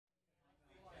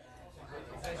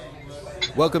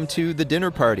Welcome to the dinner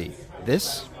party.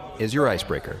 This is your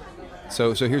icebreaker.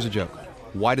 So here's a joke.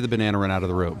 Why did the banana run out of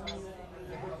the room?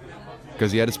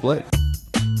 Because he had to split.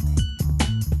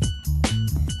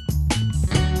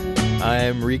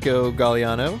 I'm Rico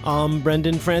Galliano. I'm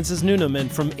Brendan Francis Newnham,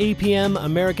 and from APM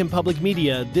American Public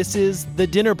Media, this is The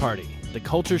Dinner Party, the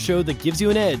culture show that gives you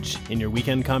an edge in your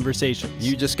weekend conversations.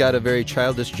 You just got a very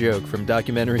childish joke from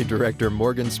documentary director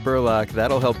Morgan Spurlock.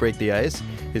 That'll help break the ice.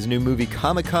 His new movie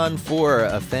Comic-Con 4,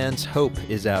 A Fan's Hope,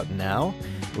 is out now.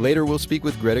 Later, we'll speak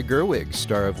with Greta Gerwig,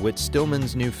 star of Whit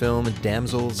Stillman's new film,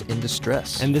 Damsels in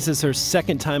Distress. And this is her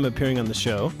second time appearing on the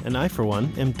show, and I, for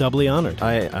one, am doubly honored.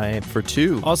 I for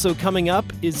two. Also coming up,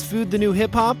 is food the new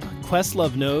hip-hop?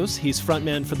 Questlove knows. He's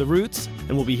frontman for The Roots,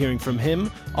 and we'll be hearing from him.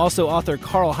 Also, author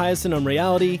Carl Hiaasen on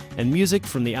reality, and music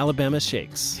from the Alabama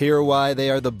Shakes. Hear why they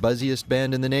are the buzziest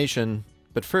band in the nation.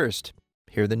 But first,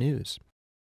 hear the news.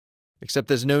 Except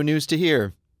there's no news to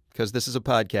hear, because this is a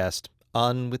podcast.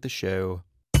 On with the show.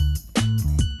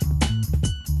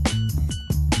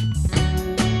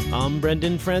 I'm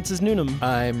Brendan Francis Newnham.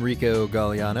 I'm Rico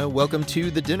Galliano. Welcome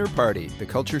to The Dinner Party, the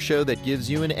culture show that gives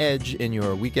you an edge in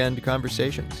your weekend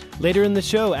conversations. Later in the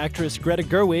show, actress Greta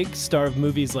Gerwig, star of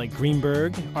movies like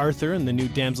Greenberg, Arthur, and the new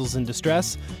Damsels in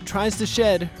Distress, tries to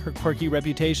shed her quirky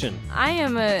reputation. I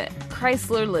am a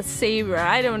Chrysler LeSabre.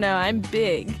 I don't know. I'm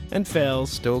big. And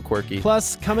fails. Still quirky.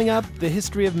 Plus, coming up, the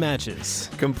history of matches.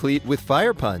 Complete with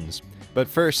fire puns. But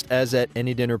first, as at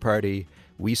any dinner party,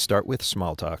 we start with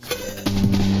small talk.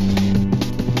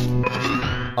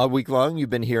 All week long, you've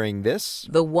been hearing this.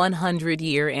 The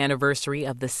 100-year anniversary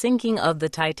of the sinking of the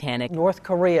Titanic. North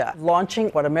Korea launching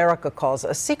what America calls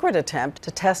a secret attempt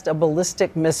to test a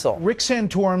ballistic missile. Rick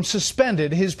Santorum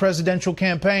suspended his presidential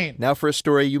campaign. Now for a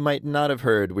story you might not have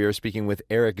heard. We are speaking with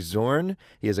Eric Zorn.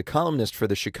 He is a columnist for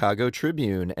the Chicago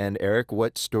Tribune. And Eric,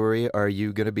 what story are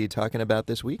you going to be talking about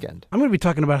this weekend? I'm going to be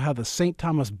talking about how the St.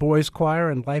 Thomas Boys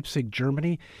Choir in Leipzig,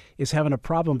 Germany, is having a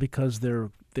problem because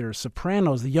they're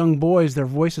sopranos, the young boys, their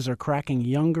voices are cracking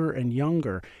younger and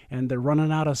younger, and they're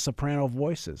running out of soprano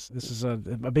voices. This is a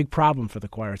big problem for the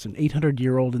choir. It's an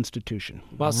 800-year-old institution.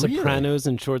 Well, Really? sopranos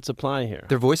in short supply here.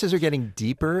 Their voices are getting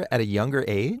deeper at a younger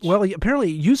age? Well, apparently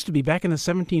it used to be back in the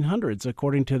 1700s,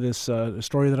 according to this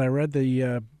story that I read.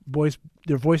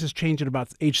 Their voices change at about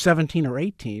age 17 or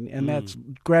 18, and that's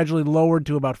gradually lowered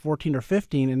to about 14 or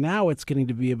 15, and now it's getting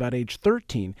to be about age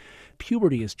 13.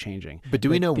 Puberty is changing. But do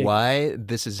we know why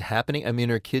this is happening? I mean,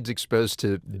 are kids exposed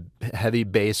to heavy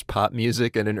bass pop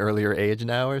music at an earlier age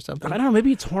now or something? I don't know.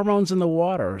 Maybe it's hormones in the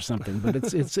water or something. But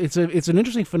it's an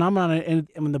interesting phenomenon. And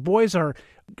when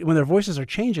when their voices are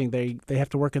changing, they have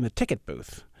to work in the ticket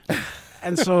booth.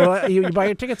 And so you buy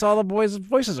your tickets, all the boys'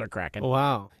 voices are cracking.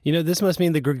 Wow. You know, this must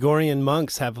mean the Gregorian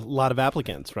monks have a lot of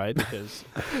applicants, right? Because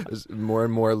There's more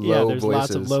and more low there's voices.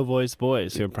 lots of low-voiced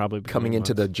boys who are probably coming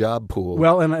into the monks. job pool.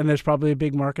 Well, and there's probably a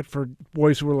big market for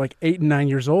boys who are like 8 and 9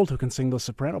 years old who can sing those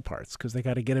soprano parts because they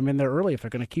got to get them in there early if they're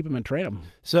going to keep them and train them.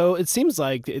 So it seems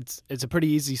like it's a pretty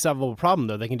easy solvable problem,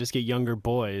 though. They can just get younger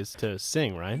boys to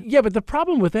sing, right? Yeah, but the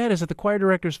problem with that is that the choir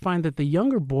directors find that the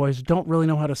younger boys don't really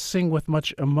know how to sing with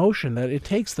much emotion, that it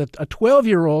takes a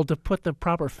 12-year-old to put the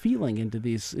proper feeling into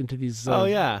these. Oh,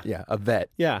 yeah. Yeah, a vet.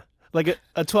 Yeah. Like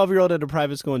a 12-year-old at a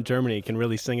private school in Germany can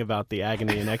really sing about the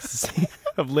agony and ecstasy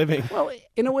of living. Well,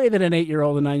 in a way that an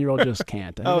 8-year-old and 9-year-old just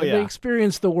can't. They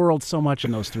experience the world so much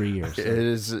in those 3 years. It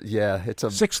is, yeah. It's a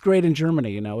 6th grade in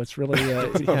Germany, it's really...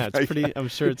 Yeah, it's pretty, I'm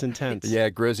sure it's intense. Yeah,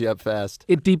 it grows you up fast.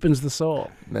 It deepens the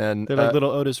soul. Man, They're like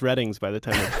little Otis Reddings by the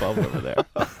time they're 12 over there.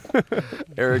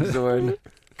 Eric Zorn,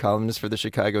 columnist for the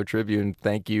Chicago Tribune,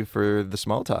 thank you for the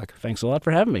small talk. Thanks a lot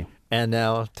for having me. And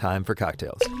now, time for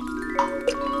cocktails.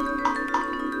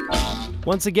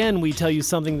 Once again, we tell you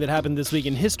something that happened this week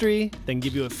in history, then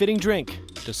give you a fitting drink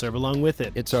to serve along with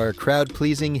it. It's our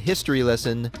crowd-pleasing history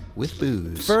lesson with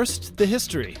booze. First, the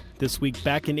history. This week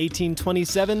back in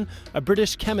 1827, a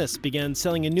British chemist began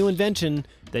selling a new invention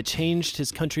that changed his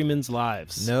countrymen's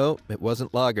lives. No, it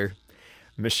wasn't lager.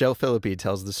 Michelle Philippi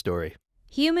tells the story.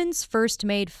 Humans first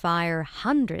made fire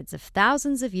hundreds of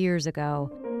thousands of years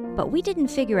ago, but we didn't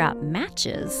figure out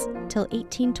matches till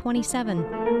 1827.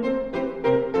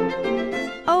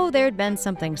 Oh, there'd been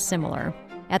something similar.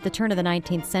 At the turn of the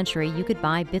 19th century, you could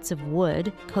buy bits of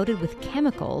wood coated with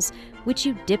chemicals, which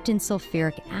you dipped in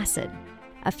sulfuric acid.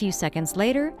 A few seconds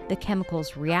later, the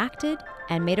chemicals reacted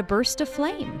and made a burst of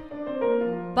flame.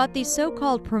 But these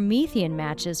so-called Promethean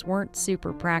matches weren't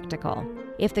super practical.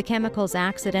 If the chemicals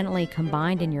accidentally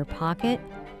combined in your pocket,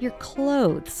 your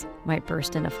clothes might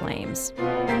burst into flames.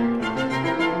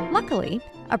 Luckily,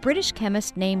 a British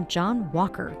chemist named John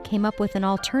Walker came up with an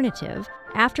alternative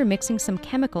after mixing some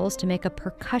chemicals to make a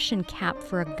percussion cap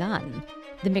for a gun.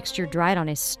 The mixture dried on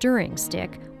his stirring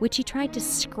stick, which he tried to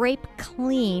scrape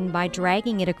clean by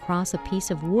dragging it across a piece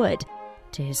of wood.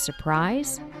 To his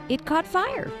surprise, it caught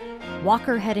fire.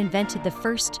 Walker had invented the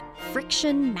first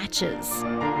friction matches.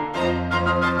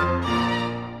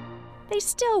 They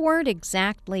still weren't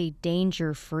exactly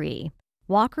danger-free.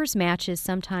 Walker's matches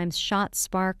sometimes shot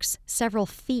sparks several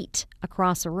feet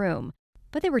across a room,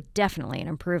 but they were definitely an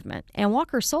improvement, and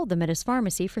Walker sold them at his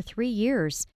pharmacy for 3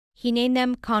 years. He named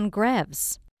them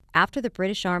Congrèves, after the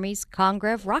British Army's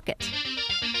Congrève rocket.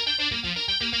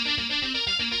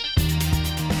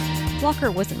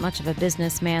 Walker wasn't much of a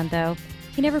businessman, though.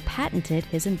 He never patented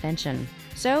his invention.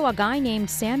 So a guy named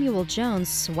Samuel Jones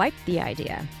swiped the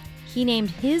idea. He named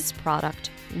his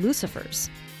product Lucifers.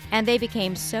 And they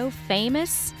became so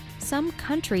famous, some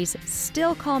countries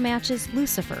still call matches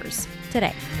Lucifers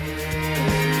today.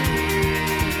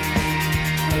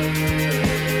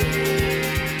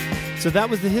 So that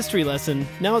was the history lesson.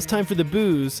 Now it's time for the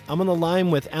booze. I'm on the line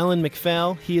with Alan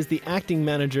McPhail. He is the acting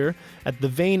manager at the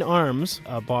Vane Arms,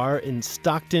 a bar in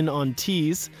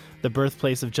Stockton-on-Tees, the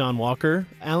birthplace of John Walker.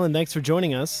 Alan, thanks for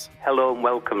joining us. Hello and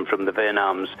welcome from the Vane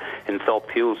Arms in Thorpe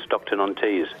Hill,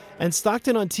 Stockton-on-Tees. And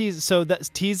Stockton-on-Tees, so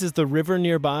Tees is the river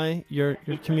nearby your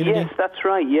community? Yes, that's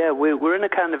right, yeah. We're in a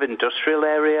kind of industrial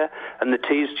area, and the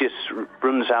Tees just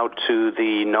runs out to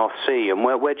the North Sea, and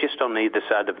we're just on either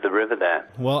side of the river there.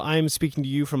 Well, I'm speaking to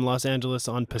you from Los Angeles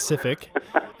on Pacific,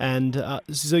 and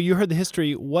so you heard the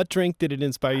history. What drink did it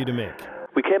inspire you to make?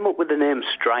 We came up with the name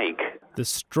Strike. The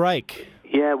Strike.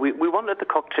 Yeah, we wanted the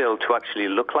cocktail to actually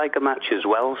look like a match as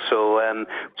well. So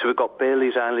we got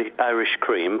Bailey's Irish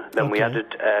Cream, then we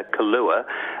added Kahlua,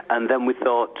 and then we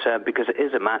thought, because it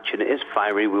is a match and it is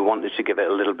fiery, we wanted to give it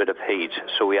a little bit of heat,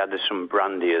 so we added some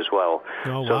brandy as well.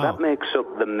 Oh, so wow. that makes up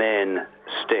the main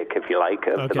stick, if you like,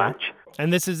 of the match.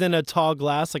 And this is in a tall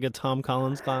glass, like a Tom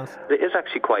Collins glass? It is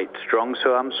actually quite strong,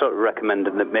 so I'm sort of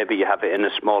recommending that maybe you have it in a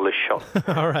smaller shot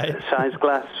All right. size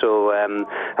glass. So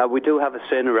we do have a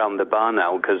saying around the bar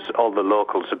now, because all the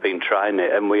locals have been trying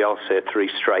it, and we all say 3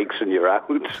 strikes and you're out.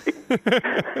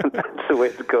 That's the way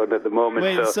it's going at the moment.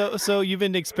 Wait, so you've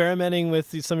been experimenting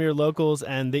with some of your locals,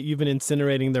 and that you've been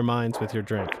incinerating their minds with your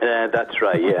drink? That's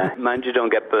right, yeah. Mind you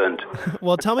don't get burnt.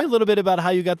 Well, tell me a little bit about how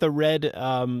you got the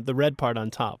red part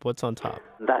on top. What's on top?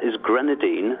 That is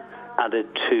grenadine added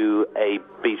to a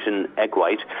beaten egg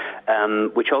white,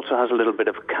 which also has a little bit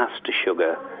of caster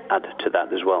sugar added to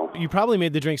that as well. You probably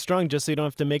made the drink strong just so you don't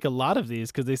have to make a lot of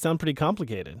these, because they sound pretty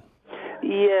complicated.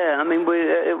 Yeah, I mean,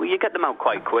 you get them out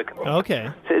quite quick.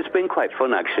 Okay. So it's been quite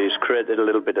fun, actually. It's created a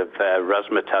little bit of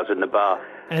razzmatazz in the bar.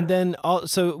 And then,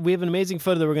 so we have an amazing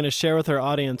photo that we're going to share with our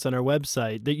audience on our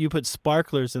website, that you put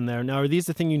sparklers in there. Now, are these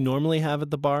the thing you normally have at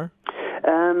the bar?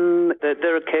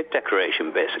 They're a cake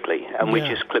decoration, basically, and we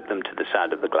just clip them to the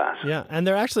side of the glass. Yeah, and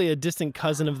they're actually a distant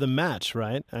cousin of the match,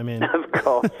 right? I mean... Of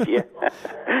course, yeah.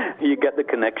 You get the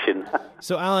connection.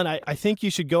 So, Alan, I think you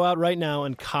should go out right now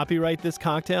and copyright this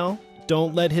cocktail.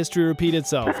 Don't let history repeat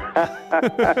itself.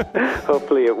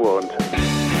 Hopefully it won't.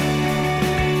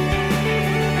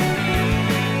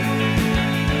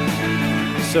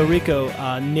 So, Rico,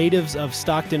 natives of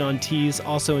Stockton-on-Tees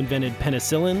also invented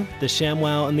penicillin, the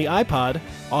ShamWow, and the iPod,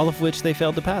 all of which they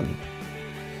failed to patent.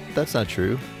 That's not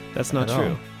true. That's not At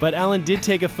true. all. But Alan did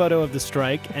take a photo of the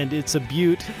Strike, and it's a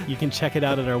beaut. You can check it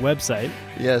out at our website.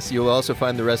 Yes, you'll also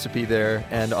find the recipe there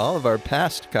and all of our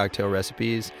past cocktail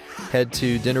recipes. Head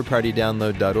to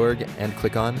dinnerpartydownload.org and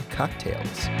click on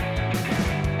Cocktails.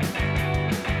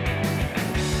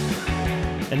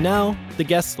 And now, the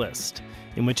guest list,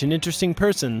 in which an interesting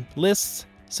person lists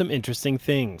some interesting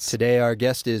things. Today, our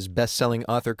guest is best-selling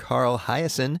author Carl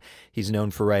Hiaasen. He's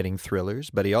known for writing thrillers,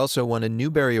 but he also won a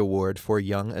Newbery Award for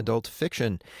young adult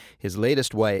fiction. His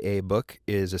latest YA book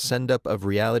is a send-up of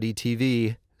reality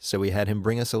TV, so we had him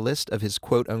bring us a list of his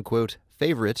quote-unquote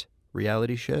favorite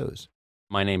reality shows.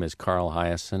 My name is Carl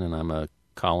Hiaasen, and I'm a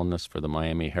columnist for the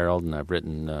Miami Herald, and I've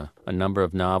written a number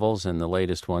of novels, and the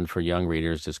latest one for young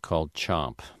readers is called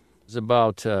Chomp. It's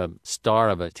about a star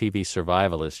of a TV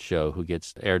survivalist show who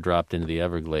gets airdropped into the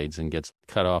Everglades and gets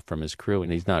cut off from his crew,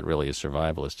 and he's not really a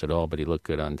survivalist at all, but he looked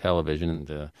good on television, and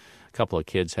a couple of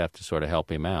kids have to sort of help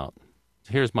him out.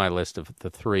 Here's my list of the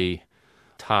 3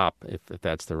 top, if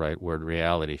that's the right word,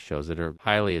 reality shows that are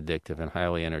highly addictive and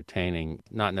highly entertaining,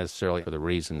 not necessarily for the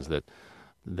reasons that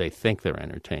they think they're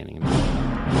entertaining.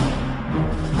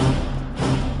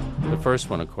 The first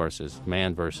one, of course, is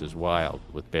Man vs. Wild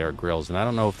with Bear Grylls. And I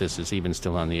don't know if this is even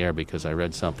still on the air because I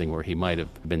read something where he might have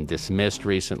been dismissed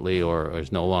recently or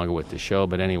is no longer with the show.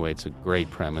 But anyway, it's a great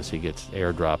premise. He gets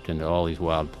airdropped into all these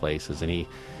wild places, and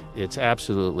it's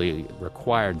absolutely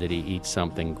required that he eat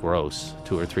something gross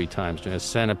 2 or 3 times. A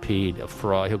centipede, a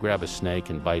frog, he'll grab a snake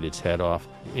and bite its head off.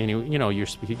 And you're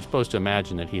supposed to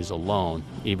imagine that he's alone,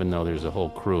 even though there's a whole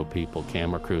crew of people,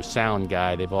 camera crew, sound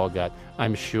guy. They've all got,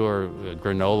 I'm sure,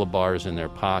 granola bars in their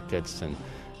pockets and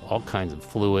all kinds of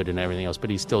fluid and everything else, but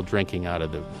he's still drinking out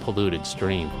of the polluted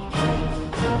stream.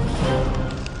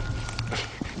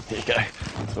 There you go.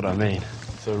 That's what I mean.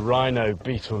 It's a rhino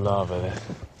beetle larva there.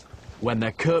 When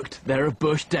they're cooked, they're a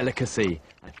bush delicacy.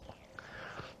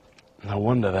 No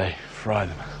wonder they fry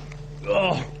them.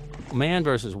 Oh. Man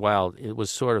vs. Wild, it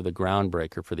was sort of the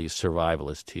groundbreaker for these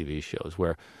survivalist TV shows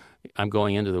where I'm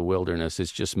going into the wilderness,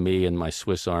 it's just me and my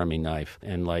Swiss Army knife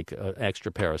and like an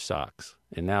extra pair of socks.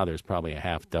 And now there's probably a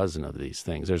half dozen of these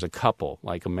things. There's a couple,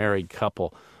 like a married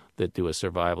couple that do a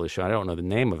survivalist show. I don't know the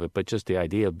name of it, but just the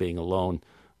idea of being alone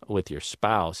with your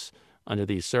spouse under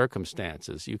these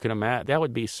circumstances. You can imagine that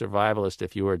would be survivalist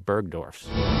if you were at Bergdorf's.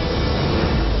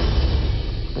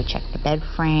 We check the bed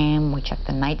frame, we check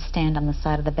the nightstand on the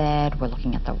side of the bed, we're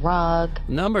looking at the rug.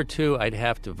 Number 2, I'd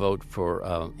have to vote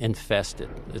for Infested.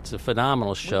 It's a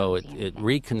phenomenal show. It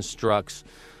reconstructs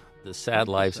the sad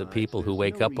lives of people who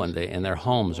wake up one day and their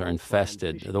homes are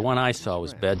infested. The one I saw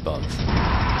was bed bugs.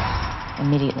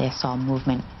 Immediately I saw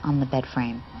movement on the bed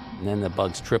frame. And then the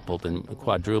bugs tripled and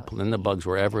quadrupled, and the bugs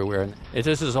were everywhere. And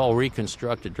this is all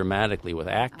reconstructed dramatically with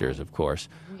actors, of course,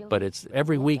 but it's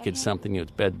every week it's something. It's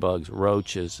bed bugs,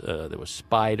 roaches, there was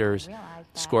spiders,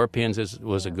 scorpions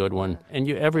was a good one. And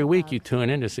every week you tune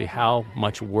in to see how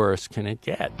much worse can it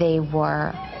get. They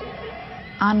were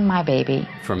on my baby.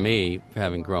 For me,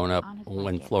 having grown up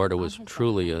when Florida was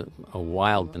truly a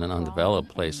wild and an undeveloped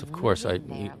place, of course,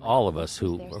 all of us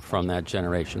who are from that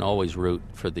generation always root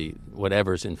for the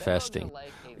whatever's infesting.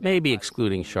 Maybe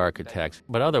excluding shark attacks,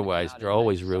 but otherwise you're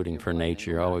always rooting for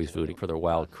nature, you're always rooting for the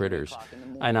wild critters.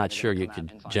 I'm not sure you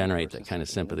could generate that kind of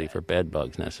sympathy for bed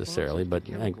bugs necessarily, but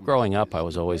growing up I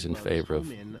was always in favor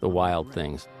of the wild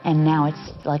things. And now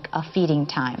it's like a feeding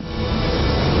time.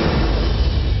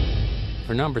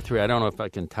 For number 3, I don't know if I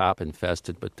can top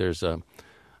Infested, but there's a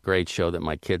great show that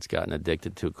my kids gotten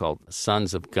addicted to called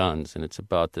Sons of Guns, and it's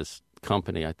about this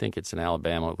company, I think it's in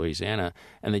Alabama, Louisiana,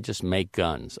 and they just make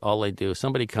guns. All they do,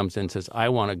 somebody comes in and says, I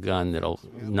want a gun that'll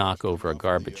knock over a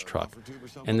garbage truck.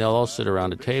 And they'll all sit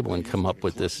around a table and come up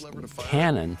with this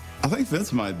cannon. I think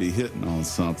Vince might be hitting on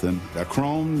something. A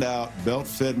chromed out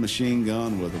belt-fed machine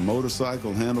gun with a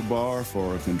motorcycle handlebar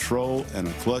for a control and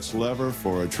a clutch lever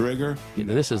for a trigger.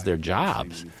 This is their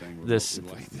jobs. This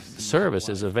service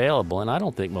is available, and I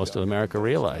don't think most of America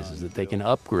realizes that they can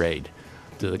upgrade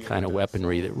to the kind of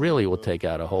weaponry that really will take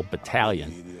out a whole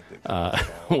battalion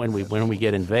when we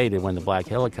get invaded, when the black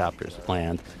helicopters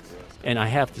land. And I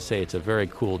have to say it's a very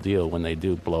cool deal when they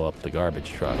do blow up the garbage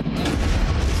truck.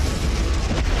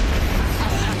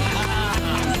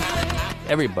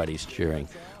 Everybody's cheering.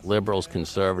 Liberals,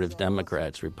 conservatives,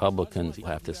 Democrats, Republicans. You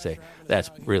have to say, that's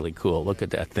really cool. Look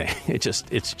at that thing. It's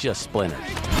just splinters.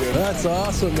 That's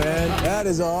awesome, man. That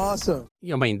is awesome.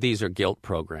 I mean, these are guilt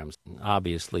programs.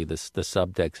 Obviously, the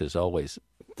subtext is always,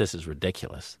 this is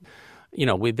ridiculous.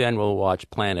 We then will watch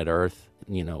Planet Earth,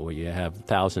 where you have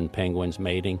 1,000 penguins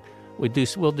mating.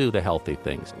 We'll do the healthy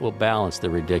things. We'll balance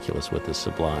the ridiculous with the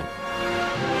sublime.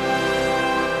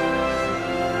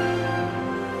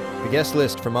 The guest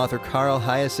list from author Carl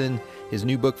Hiaasen. His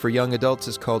new book for young adults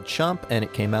is called Chomp, and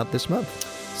it came out this month.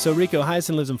 So, Rico,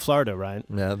 Hiaasen lives in Florida, right?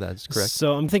 Yeah, that's correct.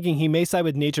 So I'm thinking he may side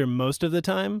with nature most of the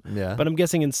time, yeah. But I'm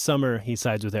guessing in summer he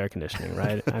sides with air conditioning,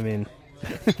 right? I mean,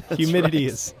 humidity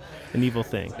is an evil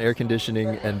thing. Air conditioning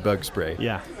and bug spray.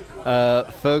 Yeah.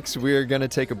 Folks, we're going to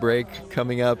take a break.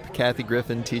 Coming up, Kathy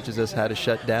Griffin teaches us how to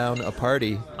shut down a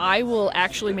party. I will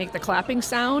actually make the clapping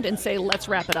sound and say, let's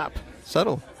wrap it up.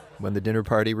 Subtle. When the dinner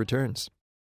party returns.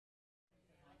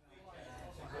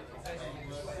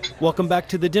 Welcome back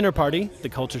to The Dinner Party, the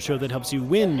culture show that helps you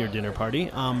win your dinner party.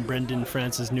 I'm Brendan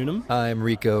Francis Newnham. I'm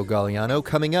Rico Galliano.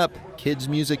 Coming up, kids'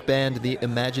 music band The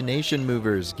Imagination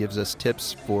Movers gives us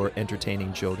tips for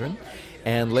entertaining children.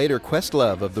 And later,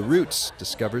 Questlove of The Roots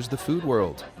discovers the food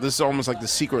world. This is almost like the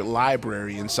secret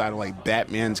library inside of like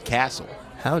Batman's castle.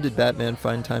 How did Batman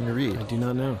find time to read? I do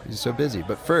not know. He's so busy.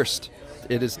 But first,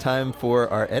 it is time for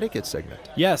our etiquette segment.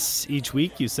 Yes, each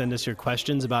week you send us your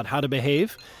questions about how to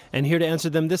behave, and here to answer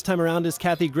them this time around is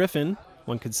Kathy Griffin.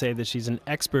 One could say that she's an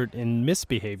expert in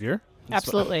misbehavior.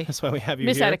 Absolutely. That's why we have you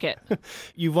Miss here. Etiquette.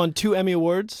 You've won 2 Emmy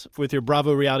Awards with your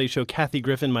Bravo reality show, Kathy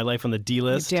Griffin, My Life on the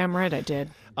D-List. You're damn right I did.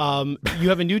 You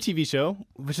have a new TV show,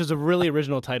 which is a really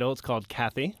original title. It's called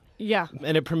Kathy. Yeah.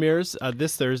 And it premieres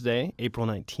this Thursday, April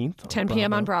 19th. 10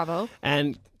 p.m. on Bravo.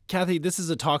 And Kathy, this is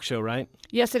a talk show, right?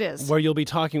 Yes, it is. Where you'll be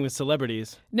talking with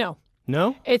celebrities. No.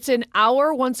 No? It's an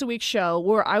hour once a week show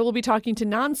where I will be talking to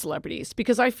non-celebrities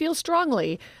because I feel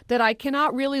strongly that I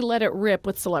cannot really let it rip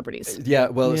with celebrities. Yeah,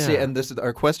 well, see, and this is,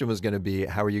 our question was going to be,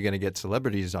 how are you going to get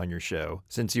celebrities on your show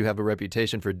since you have a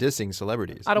reputation for dissing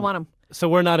celebrities? I don't want them. So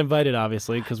we're not invited,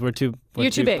 obviously, because we're too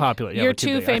big. popular. Yeah, You're we're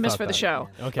too big. famous for the show.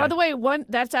 Okay. By the way,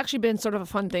 that's actually been sort of a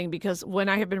fun thing because when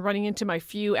I have been running into my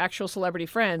few actual celebrity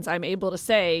friends, I'm able to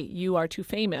say, you are too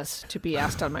famous to be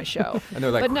asked on my show. And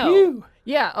they're like, but no. Phew.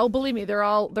 Yeah. Oh, believe me, they're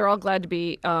all glad to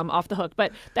be off the hook.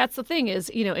 But that's the thing is,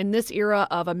 in this era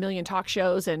of a million talk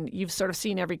shows and you've sort of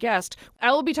seen every guest,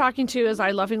 I will be talking to, as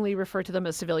I lovingly refer to them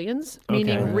as civilians,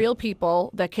 meaning real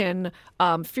people that can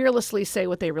fearlessly say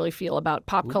what they really feel about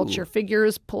pop culture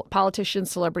figures,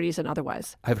 politicians, celebrities, and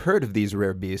otherwise. I've heard of these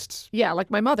rare beasts. Yeah, like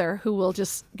my mother, who will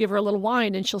just give her a little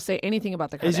wine and she'll say anything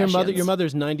about the Kardashians. Is your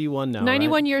mother's 91 now,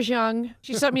 91 right? years young.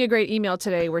 She sent me a great email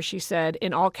today where she said,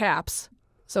 in all caps,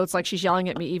 so it's like she's yelling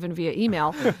at me even via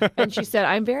email. And she said,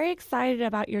 I'm very excited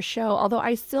about your show, although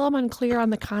I still am unclear on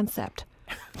the concept.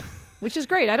 Which is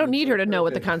great. I don't need her to know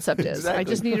what the concept is. Exactly. I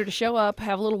just need her to show up,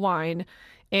 have a little wine,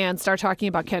 and start talking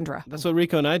about Kendra. That's what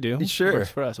Rico and I do. Sure. Works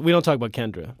for us. We don't talk about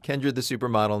Kendra. Kendra, the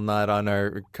supermodel, not on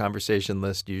our conversation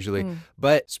list usually.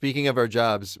 But speaking of our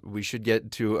jobs, we should get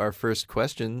to our first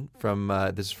question from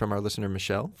this is from our listener,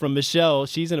 Michelle. From Michelle,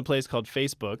 she's in a place called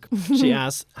Facebook. She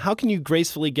asks, how can you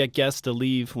gracefully get guests to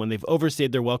leave when they've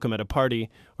overstayed their welcome at a party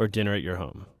or dinner at your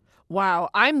home? Wow,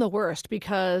 I'm the worst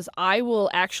because I will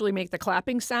actually make the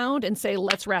clapping sound and say,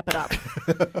 let's wrap it up.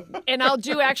 And I'll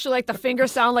do actually like the finger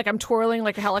sound like I'm twirling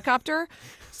like a helicopter.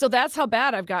 So that's how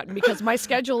bad I've gotten because my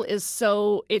schedule is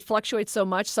it fluctuates so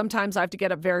much. Sometimes I have to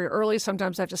get up very early.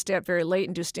 Sometimes I have to stay up very late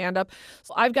and do stand-up.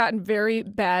 So I've gotten very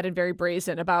bad and very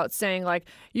brazen about saying like,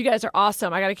 you guys are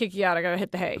awesome. I got to kick you out. I got to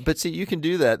hit the hay. But see, you can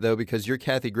do that, though, because you're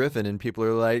Kathy Griffin, and people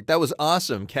are like, that was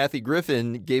awesome. Kathy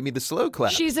Griffin gave me the slow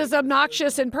clap. She's as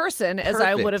obnoxious in person as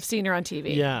I would have seen her on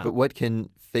TV. Yeah. But what can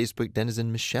Facebook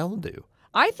denizen Michelle do?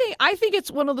 I think it's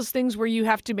one of those things where you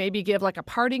have to maybe give like a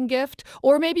parting gift,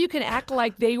 or maybe you can act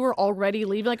like they were already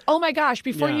leaving. Like, oh my gosh,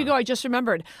 before you go, I just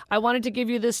remembered. I wanted to give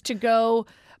you this to-go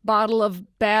bottle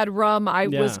of bad rum I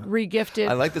was regifted.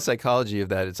 I like the psychology of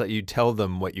that. It's like you tell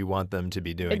them what you want them to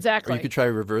be doing. Exactly. Or you could try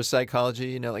reverse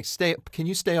psychology, like can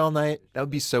you stay all night? That would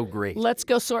be so great. Let's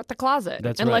go sort the closet.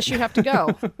 That's unless right. you have to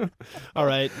go. All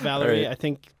right, Valerie, All right. I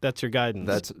think that's your guidance.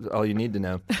 That's all you need to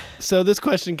know. So this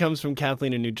question comes from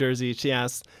Kathleen in New Jersey. She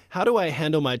asks, how do I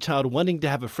handle my child wanting to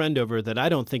have a friend over that I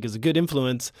don't think is a good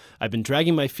influence? I've been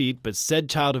dragging my feet, but said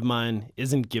child of mine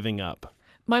isn't giving up.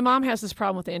 My mom has this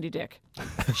problem with Andy Dick.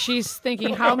 She's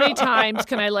thinking, how many times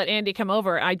can I let Andy come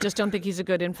over? I just don't think he's a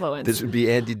good influence. This would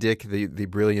be Andy Dick, the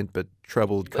brilliant but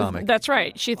troubled comic. That's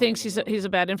right. She thinks he's a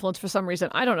bad influence for some reason.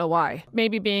 I don't know why.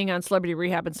 Maybe being on Celebrity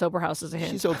Rehab and Sober House is a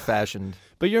hint. She's old-fashioned.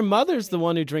 But your mother's the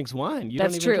one who drinks wine. You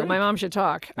That's don't even true. drink. My mom should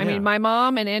talk. I mean, my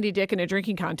mom and Andy Dick in a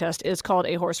drinking contest is called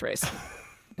a horse race.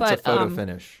 But, it's a photo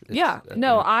finish.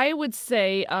 I would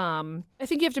say I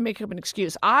think you have to make up an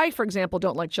excuse. I, for example,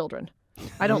 don't like children.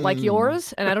 I don't like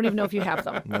yours, and I don't even know if you have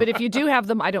them. No. But if you do have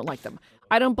them, I don't like them.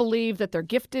 I don't believe that they're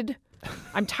gifted.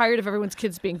 I'm tired of everyone's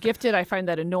kids being gifted. I find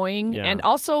that annoying. Yeah. And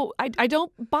also, I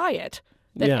don't buy it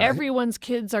that everyone's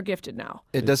kids are gifted now.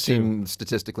 It does seem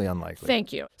statistically unlikely.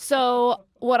 Thank you. So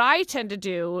what I tend to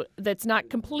do that's not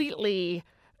completely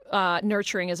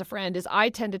nurturing as a friend is I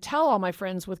tend to tell all my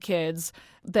friends with kids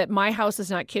that my house is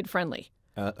not kid-friendly.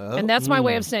 And that's my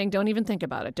way of saying, don't even think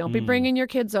about it. Don't be bringing your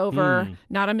kids over,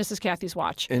 not on Mrs. Kathy's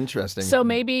watch. Interesting. So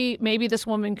maybe this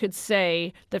woman could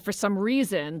say that for some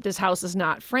reason this house is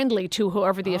not friendly to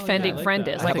whoever the offending friend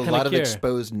is. I have a lot of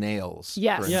exposed nails.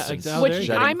 Yes. Yeah, exactly. Which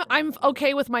I'm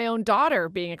okay with my own daughter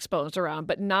being exposed around,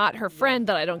 but not her friend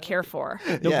that I don't care for.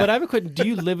 No, but I have a question. Do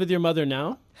you live with your mother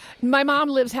now? My mom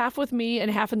lives half with me and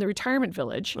half in the retirement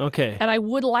village. Okay. And I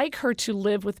would like her to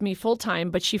live with me full time,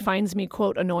 but she finds me,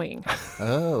 quote, annoying.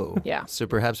 Oh. Yeah. So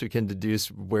perhaps we can deduce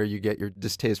where you get your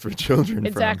distaste for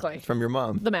children from your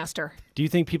mom. The master. Do you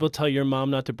think people tell your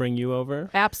mom not to bring you over?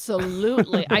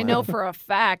 Absolutely. I know for a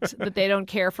fact that they don't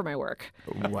care for my work.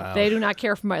 Wow. They do not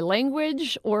care for my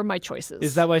language or my choices.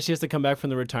 Is that why she has to come back from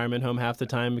the retirement home half the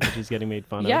time because she's getting made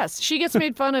fun of? Yes. She gets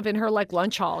made fun of in her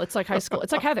lunch hall. It's like high school.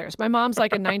 It's like Heather's. My mom's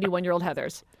like a and 91-year-old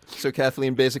Heathers. So,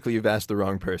 Kathleen, basically you've asked the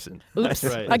wrong person. Oops.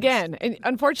 Right. Again. And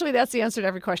unfortunately, that's the answer to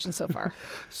every question so far.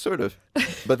 Sort of.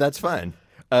 But that's fine.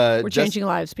 We're changing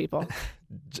lives, people.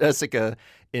 Jessica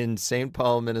in St.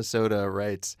 Paul, Minnesota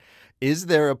writes, is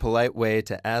there a polite way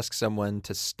to ask someone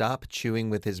to stop chewing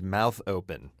with his mouth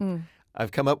open?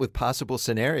 I've come up with possible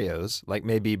scenarios, like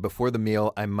maybe before the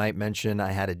meal I might mention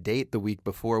I had a date the week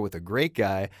before with a great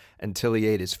guy until he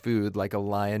ate his food like a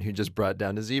lion who just brought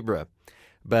down a zebra.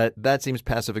 But that seems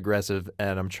passive-aggressive,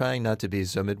 and I'm trying not to be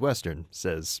so Midwestern,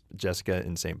 says Jessica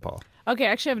in St. Paul. Okay,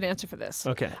 I actually have an answer for this.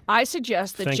 Okay. I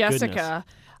suggest that Thank Jessica,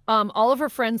 all of her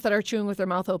friends that are chewing with their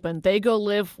mouth open, they go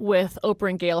live with Oprah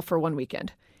and Gail for one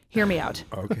weekend. Hear me out.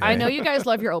 Okay. I know you guys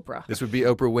love your Oprah. This would be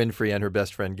Oprah Winfrey and her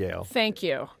best friend Gail. Thank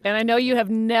you. And I know you have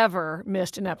never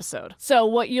missed an episode. So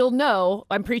what you'll know,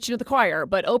 I'm preaching to the choir,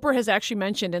 but Oprah has actually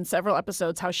mentioned in several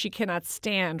episodes how she cannot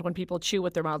stand when people chew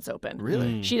with their mouths open.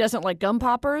 Really? She doesn't like gum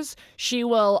poppers. She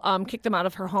will kick them out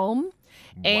of her home.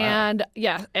 Wow. And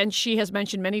yeah, and she has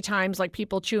mentioned many times like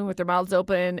people chewing with their mouths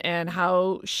open and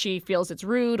how she feels it's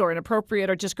rude or inappropriate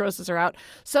or just grosses her out.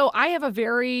 So I have a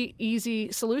very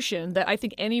easy solution that I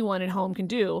think anyone at home can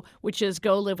do, which is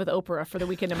go live with Oprah for the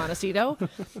weekend in Montecito.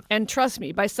 And trust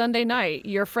me, by Sunday night,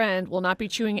 your friend will not be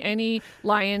chewing any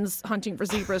lions hunting for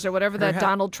zebras or whatever that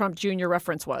Donald Trump Jr.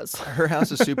 reference was. Her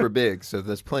house is super big, so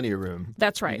there's plenty of room.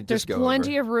 That's right. There's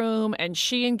plenty of room, and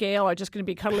she and Gail are just going to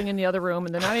be cuddling in the other room,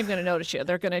 and they're not even going to notice you.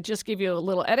 They're going to just give you a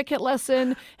little etiquette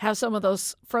lesson, have some of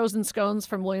those frozen scones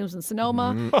from Williams and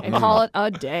Sonoma, and call it a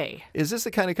day. Is this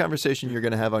the kind of conversation you're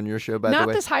going to have on your show, by the way?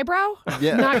 Not this highbrow,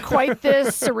 Yeah. not quite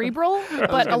this cerebral,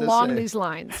 but gonna along say. these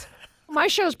lines. My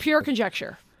show is pure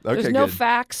conjecture. Okay, There's no good.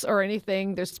 facts or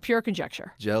anything. There's pure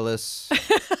conjecture. Jealous.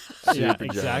 Yeah, Super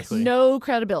exactly. No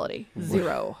credibility.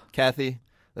 Zero. Kathy,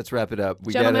 let's wrap it up.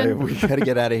 We Gentlemen, gotta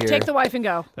get out of here. Take the wife and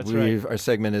go. That's right. Our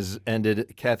segment is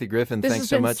ended. Kathy Griffin, This thanks has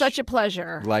so been much. such a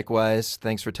pleasure. Likewise,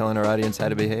 thanks for telling our audience how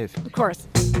to behave. Of course.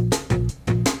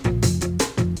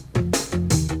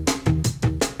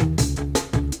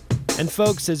 And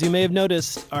folks, as you may have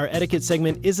noticed, our etiquette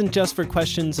segment isn't just for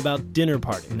questions about dinner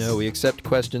parties. No, we accept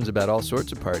questions about all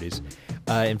sorts of parties.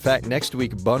 In fact, next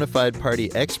week, bona fide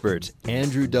party expert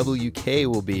Andrew W.K.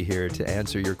 will be here to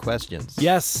answer your questions.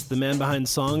 Yes, the man behind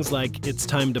songs like It's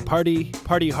Time to Party,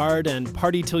 Party Hard, and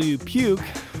Party Till You Puke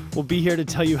will be here to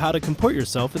tell you how to comport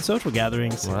yourself at social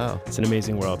gatherings. Wow. It's an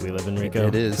amazing world we live in, Rico.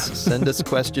 It is. Send us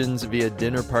questions via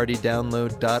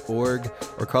dinnerpartydownload.org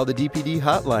or call the DPD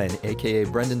hotline, a.k.a.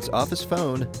 Brendan's office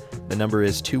phone. The number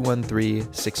is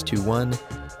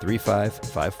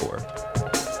 213-621-3554.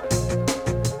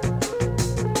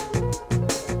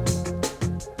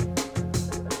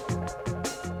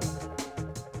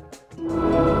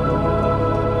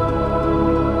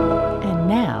 And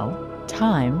now,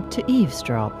 time to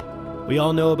eavesdrop. We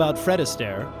all know about Fred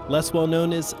Astaire, less well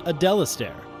known as Adele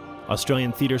Astaire.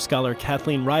 Australian theater scholar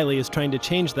Kathleen Riley is trying to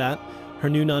change that. Her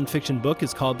new nonfiction book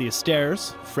is called The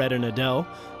Astaires, Fred and Adele.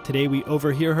 Today we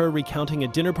overhear her recounting a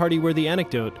dinner party-worthy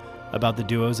anecdote about the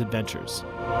duo's adventures.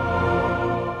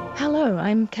 Hello,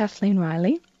 I'm Kathleen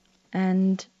Riley,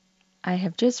 and I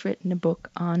have just written a book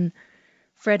on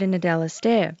Fred and Adele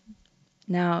Astaire.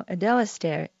 Now, Adele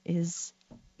Astaire is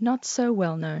not so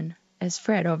well known as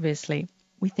Fred, obviously.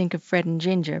 We think of Fred and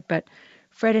Ginger, but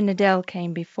Fred and Adele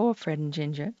came before Fred and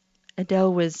Ginger.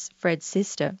 Adele was Fred's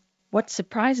sister. What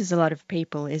surprises a lot of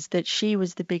people is that she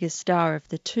was the biggest star of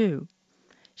the two.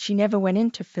 She never went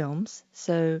into films,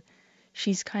 so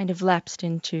she's kind of lapsed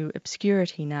into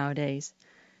obscurity nowadays.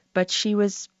 But she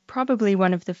was probably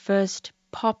one of the first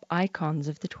pop icons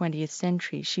of the 20th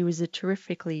century. She was a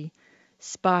terrifically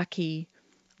sparky,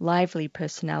 lively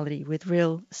personality with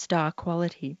real star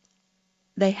quality.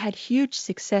 They had huge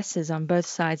successes on both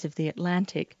sides of the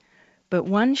Atlantic, but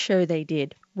one show they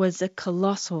did was a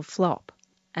colossal flop,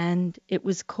 and it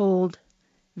was called,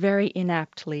 very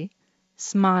inaptly,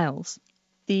 Smiles.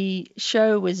 The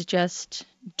show was just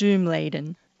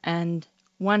doom-laden, and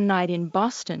one night in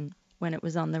Boston, when it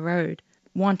was on the road,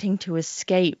 wanting to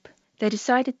escape, they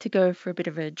decided to go for a bit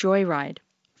of a joyride,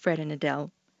 Fred and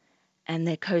Adele, and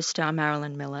their co-star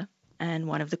Marilyn Miller, and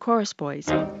one of the chorus boys.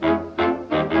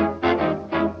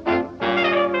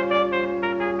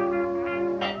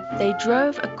 They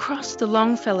drove across the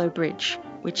Longfellow Bridge,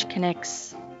 which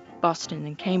connects Boston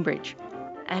and Cambridge,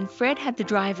 and Fred had the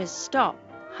drivers stop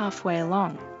halfway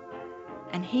along,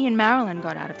 and he and Marilyn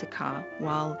got out of the car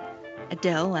while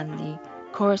Adele and the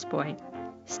chorus boy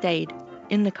stayed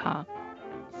in the car.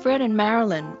 Fred and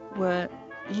Marilyn were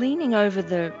leaning over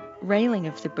the railing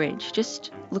of the bridge,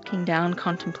 just looking down,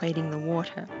 contemplating the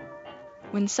water,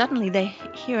 when suddenly they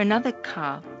hear another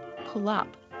car pull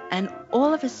up, and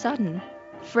all of a sudden,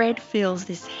 Fred feels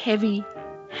this heavy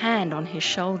hand on his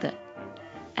shoulder,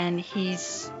 and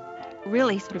he's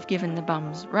really sort of given the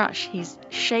bum's rush. He's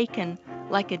shaken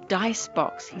like a dice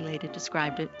box, he later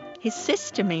described it. His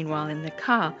sister, meanwhile, in the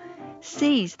car,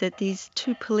 sees that these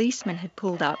two policemen had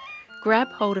pulled up, grab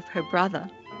hold of her brother,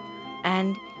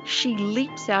 and she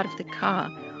leaps out of the car,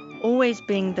 always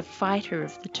being the fighter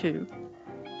of the two.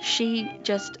 She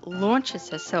just launches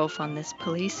herself on this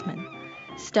policeman,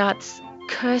 starts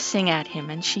cursing at him,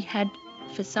 and she had,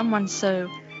 for someone so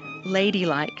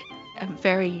ladylike, a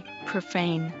very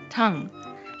profane tongue.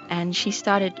 And she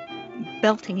started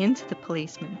belting into the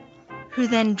policeman, who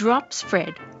then drops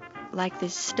Fred like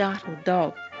this startled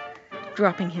dog,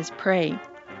 dropping his prey.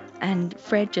 And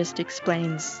Fred just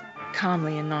explains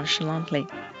calmly and nonchalantly,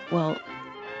 well,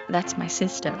 that's my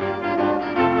sister.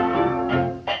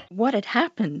 What had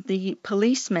happened, the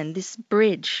policeman, this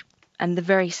bridge, and the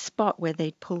very spot where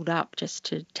they'd pulled up just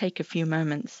to take a few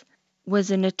moments,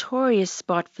 was a notorious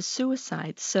spot for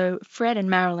suicide. So Fred and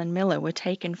Marilyn Miller were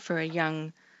taken for a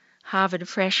young Harvard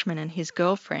freshman and his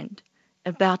girlfriend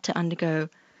about to undergo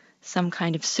some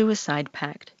kind of suicide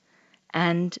pact.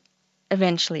 And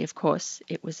eventually, of course,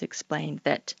 it was explained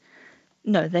that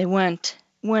no, they weren't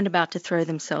about to throw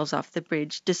themselves off the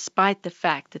bridge, despite the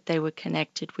fact that they were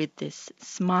connected with this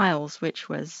Smiles, which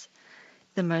was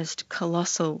the most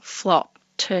colossal flop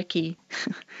turkey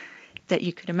that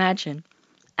you could imagine.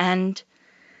 And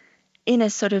in a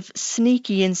sort of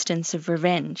sneaky instance of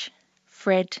revenge,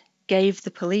 Fred gave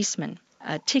the policeman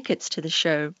tickets to the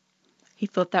show. He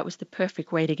thought that was the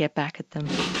perfect way to get back at them.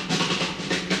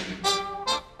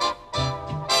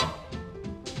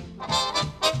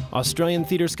 Australian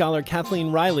theatre scholar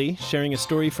Kathleen Riley sharing a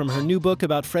story from her new book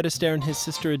about Fred Astaire and his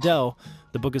sister Adele.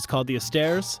 The book is called The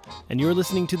Astaires, and you're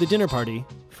listening to The Dinner Party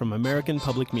from American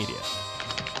Public Media.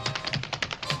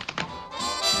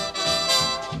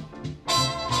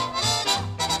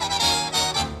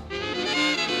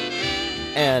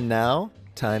 And now,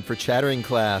 time for Chattering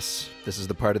Class. This is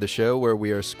the part of the show where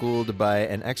we are schooled by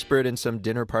an expert in some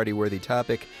dinner party-worthy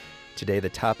topic. Today the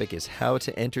topic is how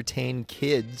to entertain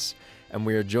kids, and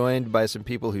we are joined by some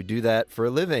people who do that for a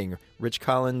living. Rich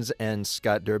Collins and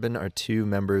Scott Durbin are two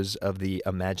members of the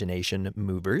Imagination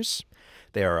Movers.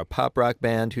 They are a pop rock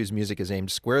band whose music is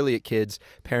aimed squarely at kids.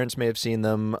 Parents may have seen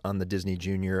them on the Disney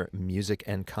Junior music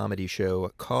and comedy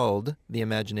show called The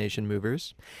Imagination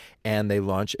Movers. And they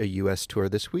launch a U.S. tour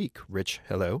this week. Rich,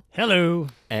 hello. Hello.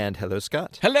 And hello,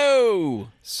 Scott. Hello.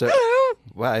 So,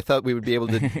 wow, I thought we would be able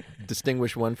to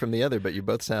distinguish one from the other, but you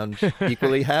both sound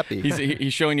equally happy.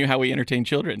 He's showing you how we entertain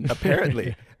children.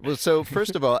 Apparently. Well, so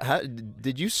first of all,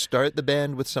 did you start the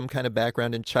band with some kind of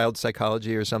background in child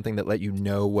psychology or something that let you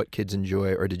know what kids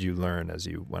enjoy, or did you learn as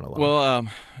you went along? Well,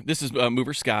 this is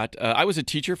Mover Scott. I was a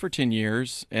teacher for 10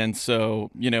 years, and so,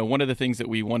 one of the things that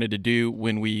we wanted to do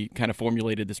when we kind of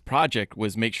formulated this project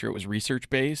was make sure it was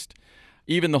research-based.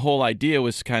 Even the whole idea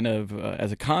was kind of,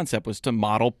 as a concept, was to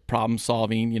model problem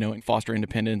solving, and foster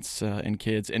independence in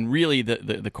kids. And really,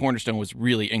 the cornerstone was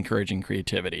really encouraging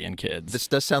creativity in kids. This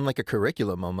does sound like a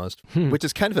curriculum almost, which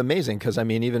is kind of amazing because,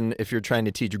 even if you're trying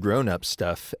to teach grown-up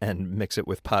stuff and mix it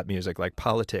with pop music like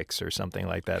politics or something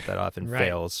like that, that often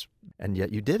fails. And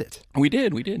yet you did it. We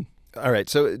did. All right,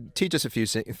 so teach us a few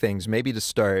things. Maybe to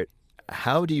start,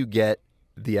 how do you get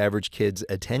the average kid's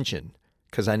attention?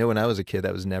 Because I know when I was a kid,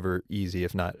 that was never easy,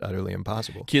 if not utterly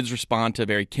impossible. Kids respond to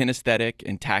very kinesthetic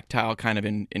and tactile kind of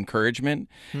encouragement.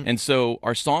 And so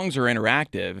our songs are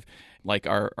interactive. Like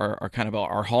our kind of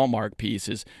our hallmark piece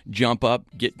is jump up,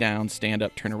 get down, stand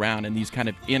up, turn around, and these kind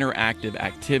of interactive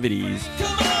activities.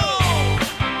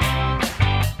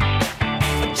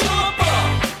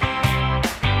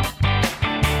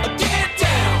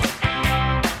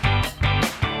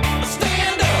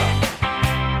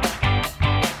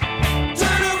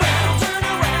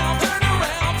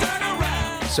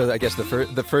 So I guess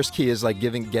the first key is like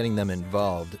getting them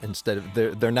involved instead of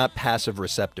they're not passive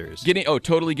receptors.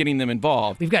 Totally getting them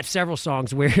involved. We've got several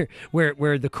songs where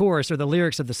the chorus or the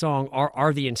lyrics of the song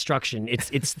are the instruction.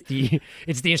 It's the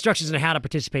instructions on how to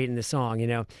participate in the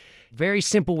song. Very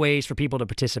simple ways for people to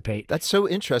participate. That's so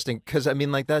interesting because,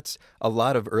 that's a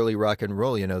lot of early rock and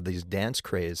roll, these dance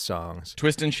craze songs.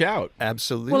 Twist and shout.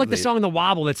 Absolutely. Well, like the song The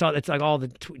Wobble, it's like all the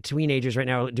teenagers right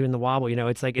now doing The Wobble,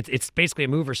 it's basically a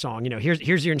mover song.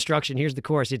 Here's your instruction, here's the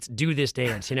chorus, it's do this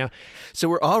dance, So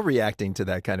we're all reacting to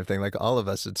that kind of thing, like all of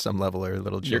us at some level are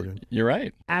little children. You're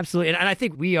right. Absolutely. And I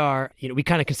think we are, we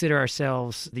kind of consider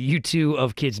ourselves the U2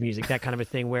 of kids music, that kind of a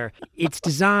thing where it's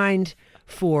designed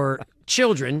for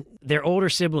children, their older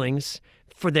siblings,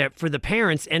 for the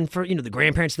parents and for the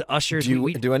grandparents, the ushers.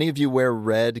 Do any of you wear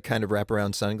red kind of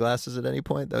wraparound sunglasses at any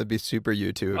point? That would be super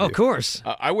you two. Oh, of course.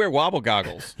 I wear wobble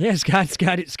goggles. Yeah,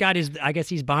 Scott is. I guess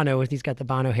he's Bono. He's got the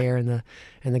Bono hair and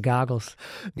the goggles.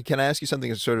 Can I ask you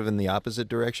something sort of in the opposite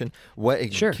direction?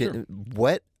 What Sure.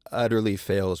 What utterly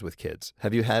fails with kids?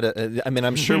 Have you had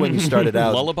I'm sure when you started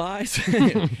out, lullabies,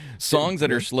 songs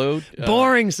that are slowed,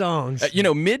 boring songs.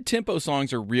 Mid-tempo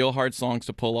songs are real hard songs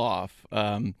to pull off.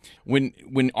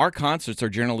 When our concerts are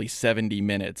generally 70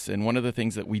 minutes, and one of the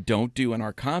things that we don't do in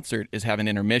our concert is have an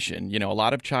intermission. A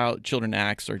lot of children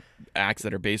acts or acts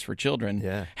that are based for children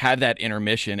have that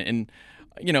intermission, and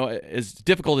as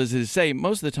difficult as it is to say,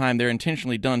 most of the time they're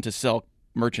intentionally done to sell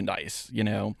merchandise,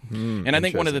 and I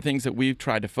think one of the things that we've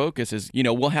tried to focus is,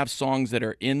 we'll have songs that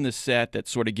are in the set that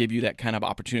sort of give you that kind of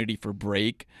opportunity for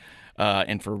break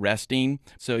and for resting.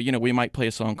 So, we might play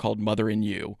a song called Mother and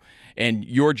You, and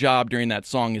your job during that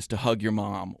song is to hug your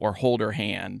mom or hold her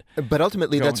hand. But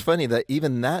ultimately, that's funny that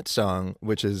even that song,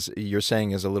 which is you're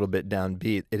saying is a little bit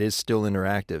downbeat, it is still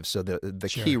interactive. So the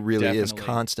key really is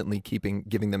constantly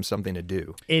giving them something to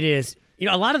do. It is.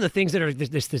 A lot of the things that are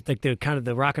this like the kind of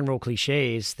the rock and roll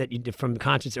cliches that you did from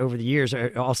concerts over the years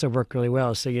also work really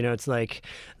well. So it's like,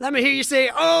 let me hear you say,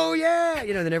 "Oh yeah,"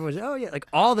 then everyone's, "Oh yeah," like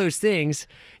all those things,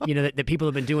 that people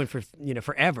have been doing for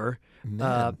forever.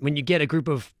 When you get a group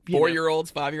of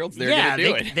 4-year-olds, 5-year-olds, they're gonna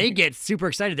do it. They get super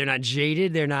excited. They're not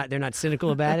jaded. They're not cynical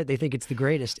about it. They think it's the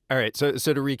greatest. All right. So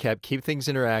to recap, keep things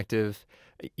interactive,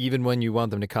 even when you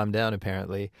want them to calm down.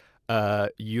 Apparently,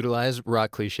 utilize rock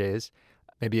cliches.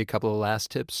 Maybe a couple of last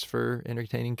tips for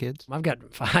entertaining kids? I've got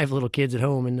 5 little kids at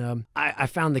home, and I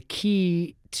found the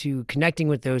key to connecting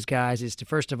with those guys is to,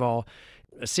 first of all,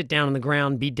 sit down on the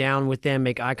ground, be down with them,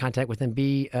 make eye contact with them,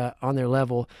 be on their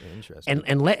level. Interesting.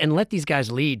 And let these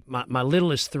guys lead. My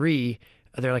littlest 3,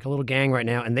 they're like a little gang right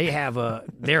now, and they have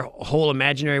their whole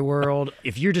imaginary world.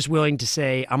 If you're just willing to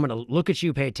say, I'm going to look at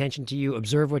you, pay attention to you,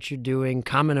 observe what you're doing,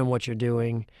 comment on what you're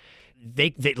doing,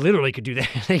 They literally could do that.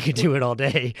 They could do it all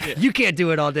day. Yeah. You can't do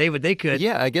it all day, but they could.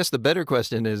 Yeah, I guess the better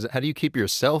question is, how do you keep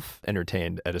yourself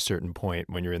entertained at a certain point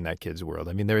when you're in that kid's world?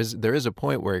 I mean, there is a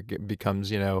point where it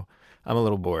becomes, I'm a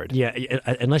little bored. Yeah,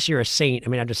 unless you're a saint. I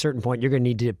mean, at a certain point, you're going to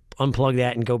need to unplug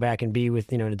that and go back and be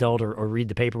with, an adult or read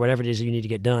the paper, whatever it is you need to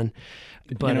get done.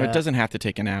 But it doesn't have to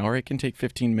take an hour. It can take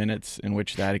 15 minutes in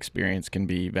which that experience can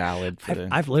be valid.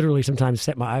 I've literally sometimes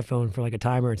set my iPhone for like a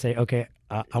timer and say, okay,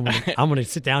 I'm gonna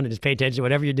sit down and just pay attention to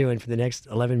whatever you're doing for the next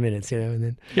 11 minutes, and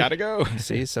then gotta go.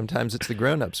 See, sometimes it's the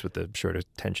grown-ups with the short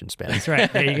attention span. That's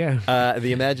right. There you go.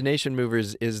 The Imagination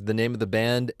Movers is the name of the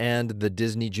band and the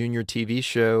Disney Junior TV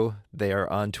show. They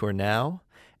are on tour now.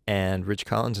 And Rich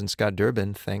Collins and Scott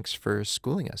Durbin, thanks for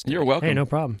schooling us today. You're welcome. Hey, no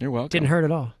problem. You're welcome. Didn't hurt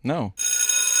at all. No.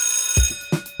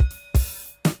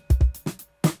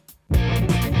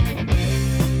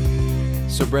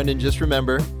 So, Brendan, just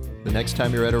remember, the next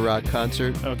time you're at a rock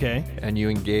concert, okay, and you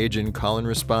engage in call and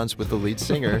response with the lead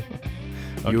singer,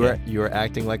 okay, you are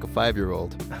acting like a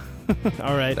 5-year-old.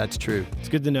 All right, that's true. It's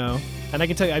good to know. And I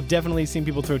can tell you, I've definitely seen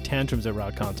people throw tantrums at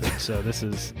rock concerts. So this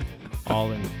is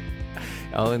all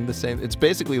in the same. It's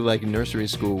basically like nursery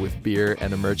school with beer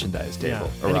and a merchandise table.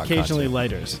 Yeah, and occasionally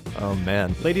lighters. Oh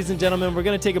man, ladies and gentlemen, we're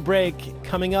going to take a break.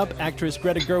 Coming up, actress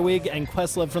Greta Gerwig and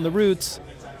Questlove from The Roots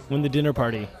when the dinner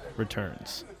party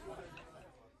returns.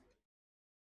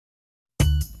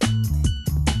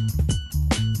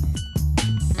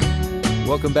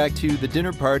 Welcome back to The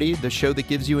Dinner Party, the show that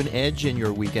gives you an edge in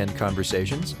your weekend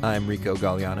conversations. I'm Rico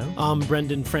Galliano. I'm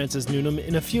Brendan Francis Noonan.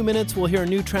 In a few minutes, we'll hear a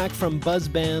new track from Buzz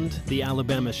Band, the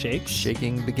Alabama Shakes.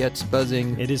 Shaking begets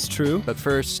buzzing. It is true. But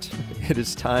first, it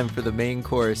is time for the main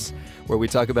course, where we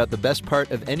talk about the best part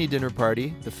of any dinner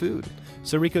party, the food.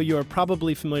 So, Rico, you are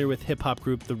probably familiar with hip-hop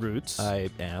group The Roots.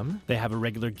 I am. They have a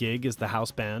regular gig as the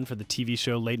house band for the TV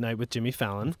show Late Night with Jimmy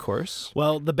Fallon. Of course.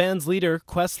 Well, the band's leader,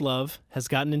 Questlove, has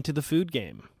gotten into the food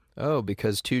game. Oh,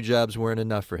 because 2 jobs weren't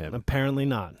enough for him. Apparently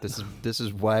not. This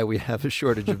is why we have a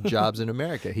shortage of jobs in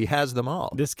America. He has them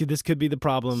all. This could be the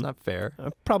problem. It's not fair.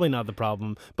 Probably not the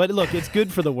problem. But look, it's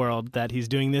good for the world that he's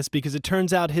doing this because it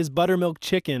turns out his buttermilk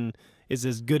chicken is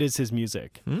as good as his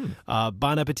music.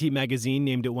 Bon Appetit magazine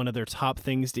named it one of their top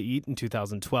things to eat in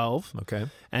 2012. Okay.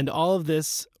 And all of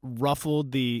this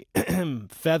ruffled the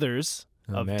feathers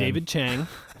of David Chang,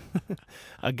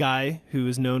 a guy who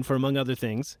is known for, among other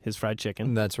things, his fried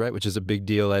chicken. That's right, which is a big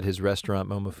deal at his restaurant,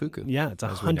 Momofuku. Yeah, it's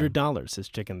 $100, his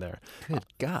chicken there. Good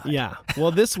God. Yeah.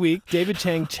 Well, this week, David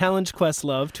Chang challenged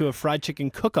Questlove to a fried chicken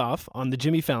cook-off on The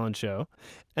Jimmy Fallon Show.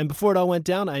 And before it all went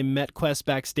down, I met Quest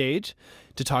backstage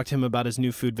to talk to him about his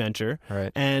new food venture. All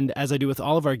right. And as I do with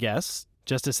all of our guests,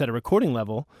 just to set a recording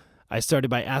level, I started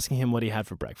by asking him what he had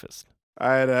for breakfast.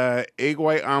 I had egg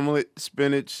white omelet,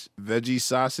 spinach, veggie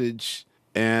sausage,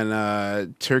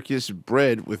 and Turkish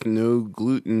bread with no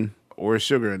gluten or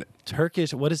sugar in it.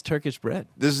 Turkish? What is Turkish bread?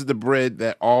 This is the bread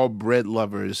that all bread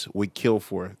lovers would kill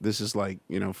for. This is like,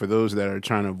 for those that are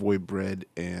trying to avoid bread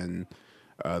and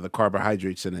the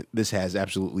carbohydrates in it, this has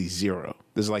absolutely zero.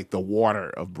 This is like the water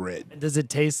of bread. Does it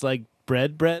taste like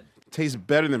bread? It tastes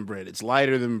better than bread. It's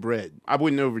lighter than bread. I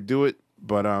wouldn't overdo it,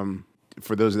 but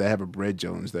for those that have a bread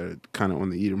Jones that are kind of on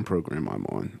the eating program I'm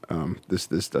on, this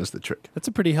does the trick. That's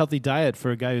a pretty healthy diet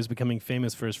for a guy who's becoming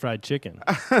famous for his fried chicken.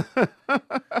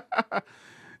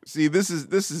 See, this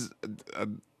is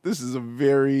a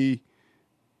very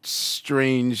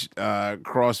strange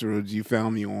crossroads you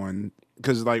found me on,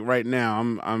 because like right now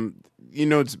I'm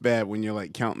it's bad when you're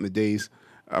like counting the days.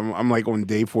 I'm like on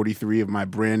day 43 of my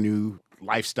brand new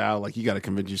lifestyle. Like, you got to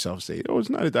convince yourself, say, oh, it's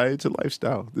not a diet, it's a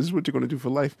lifestyle. This is what you're going to do for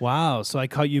life. Wow. So I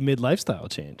caught you mid-lifestyle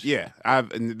change. Yeah.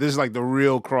 And this is like the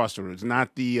real crossroads,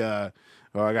 not the, I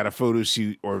got a photo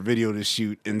shoot or a video to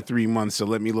shoot in 3 months, so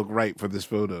let me look right for this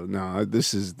photo. No,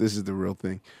 this is the real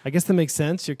thing. I guess that makes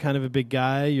sense. You're kind of a big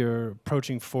guy. You're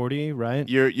approaching 40, right?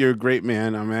 You're a great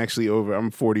man.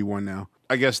 I'm 41 now.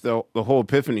 I guess the whole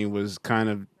epiphany was kind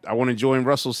of, I want to join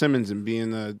Russell Simmons and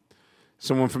being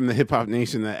someone from the hip hop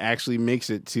nation that actually makes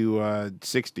it to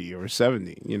 60 or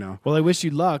 70, Well, I wish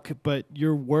you luck, but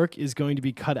your work is going to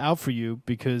be cut out for you,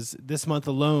 because this month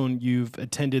alone, you've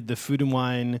attended the Food and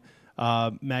Wine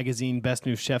magazine Best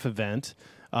New Chef event.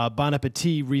 Bon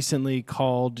Appetit recently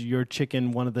called your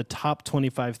chicken one of the top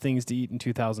 25 things to eat in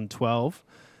 2012.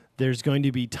 There's going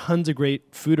to be tons of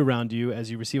great food around you as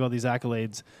you receive all these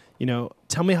accolades.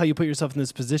 Tell me how you put yourself in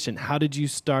this position. How did you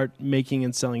start making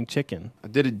and selling chicken? I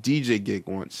did a DJ gig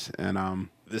once, and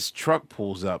this truck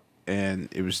pulls up, and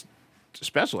it was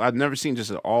special. I'd never seen just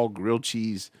an all grilled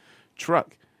cheese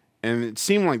truck. And it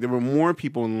seemed like there were more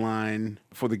people in line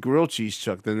for the grilled cheese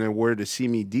truck than there were to see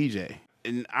me DJ.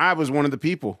 And I was one of the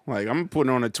people. Like, I'm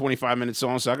putting on a 25-minute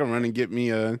song so I can run and get me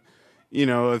a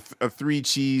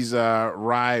 3-cheese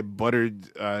rye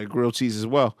buttered grilled cheese as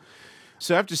well.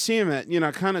 So after seeing that,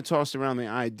 I kind of tossed around the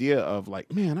idea of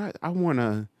like, man, I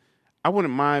wanted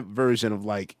my version of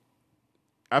like,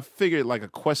 I figured like a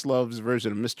Questlove's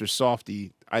version of Mr.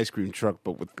 Softy ice cream truck,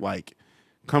 but with like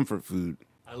comfort food.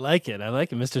 I like it.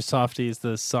 Mr. Softy is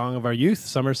the song of our youth,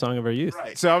 summer song of our youth.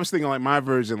 Right. So I was thinking like my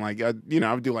version, like, I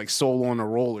would do like Soul on a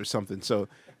Roll or something. So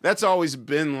that's always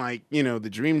been like, the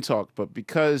dream talk. But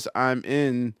because I'm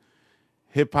in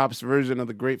hip hop's version of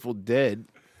the Grateful Dead.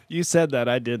 You said that,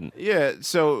 I didn't. Yeah.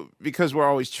 So because we're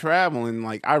always traveling,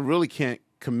 like, I really can't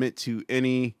commit to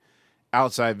any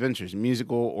outside ventures,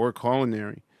 musical or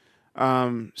culinary.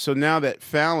 So now that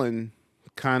Fallon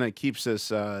kind of keeps us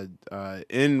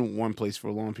in one place for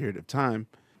a long period of time,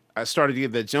 I started to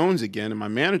get that Jones again, and my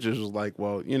managers was like,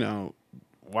 well,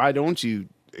 why don't you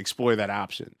explore that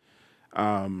option?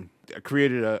 I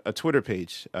created a Twitter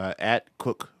page at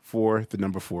Quest,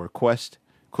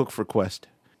 Cook for Quest,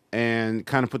 and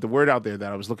kind of put the word out there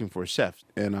that I was looking for a chef.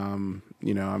 And,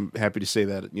 I'm happy to say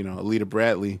that, Alita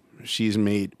Bradley, she's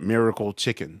made miracle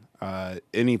chicken.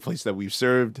 Any place that we've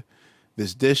served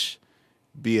this dish,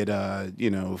 be it,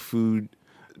 food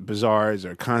bazaars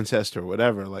or contests or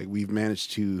whatever, like, we've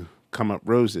managed to come up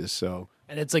roses. So,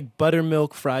 and it's like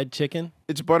buttermilk fried chicken?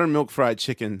 It's buttermilk fried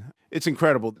chicken. It's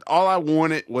incredible. All I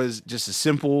wanted was just a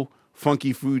simple,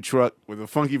 funky food truck with a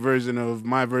funky version of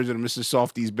my version of Mr.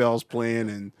 Softy's bells playing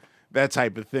and that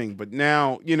type of thing. But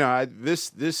now,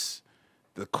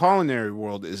 the culinary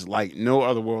world is like no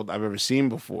other world I've ever seen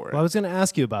before. Well, I was going to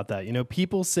ask you about that.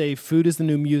 People say food is the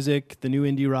new music, the new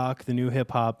indie rock, the new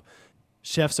hip hop.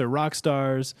 Chefs are rock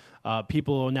stars.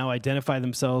 People now identify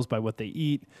themselves by what they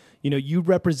eat. You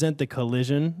represent the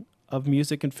collision of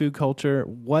music and food culture.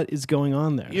 What is going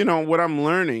on there? What I'm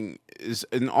learning is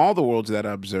in all the worlds that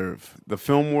I observe, the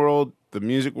film world, the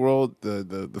music world,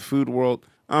 the food world,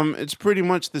 it's pretty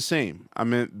much the same. I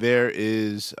mean,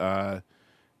 there's a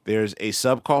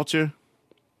subculture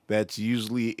that's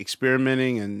usually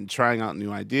experimenting and trying out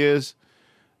new ideas.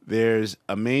 There's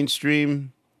a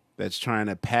mainstream that's trying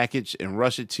to package and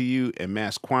rush it to you in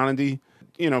mass quantity,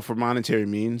 for monetary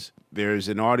means. There's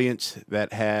an audience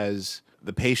that has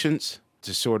the patience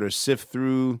to sort of sift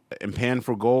through and pan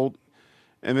for gold.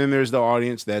 And then there's the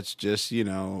audience that's just,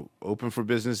 open for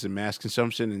business and mass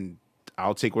consumption, and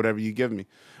I'll take whatever you give me.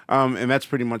 And that's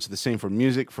pretty much the same for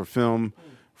music, for film,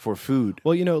 for food.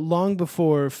 Well, long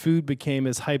before food became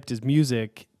as hyped as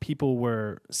music, people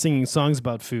were singing songs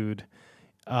about food.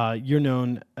 You're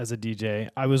known as a DJ.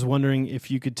 I was wondering if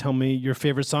you could tell me your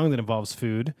favorite song that involves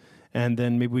food, and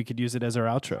then maybe we could use it as our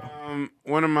outro.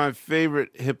 One of my favorite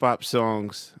hip-hop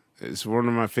songs is one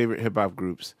of my favorite hip-hop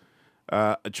groups.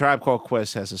 A Tribe Called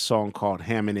Quest has a song called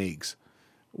Ham and Eggs,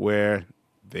 where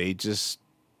they just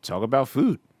talk about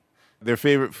food, their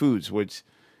favorite foods, which,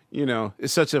 you know,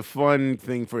 is such a fun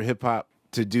thing for hip-hop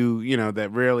to do, you know, that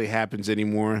rarely happens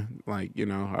anymore. Like, you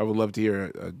know, I would love to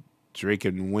hear a Drake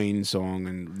and Wayne song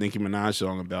and Nicki Minaj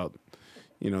song about,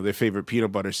 you know, their favorite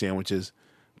peanut butter sandwiches.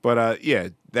 But, yeah,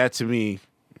 that to me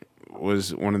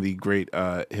was one of the great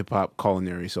hip-hop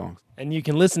culinary songs. And you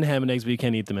can listen to Ham and Eggs, but you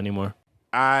can't eat them anymore.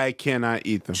 I cannot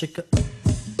eat them.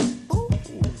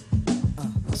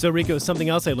 So, Rico, something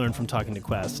else I learned from talking to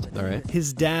Quest. All right.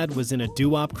 His dad was in a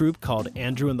doo-wop group called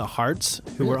Andrew and the Hearts,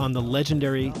 who were on the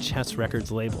legendary Chess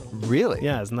Records label. Really?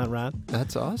 Yeah, isn't that rad?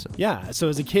 That's awesome. Yeah, so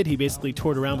as a kid, he basically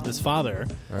toured around with his father,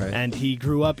 and he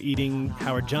grew up eating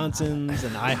Howard Johnson's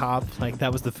and IHOP. Like,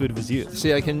 that was the food of his youth.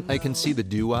 See, I can see the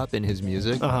doo-wop in his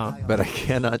music, but I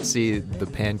cannot see the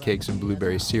pancakes and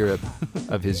blueberry syrup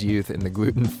of his youth in the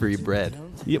gluten-free bread.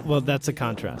 Yeah, well, that's a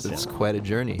contrast. It's quite a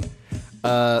journey.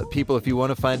 People, if you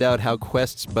want to find out how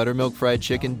Quest's buttermilk fried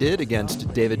chicken did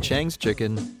against David Chang's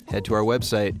chicken, head to our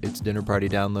website. It's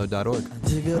dinnerpartydownload.org.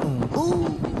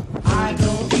 I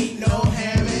don't eat no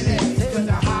ham and eggs, 'cause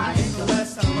they're high in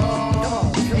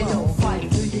cholesterol. Hey, yo, fight,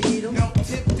 do you eat them? No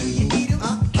tip, do you eat them?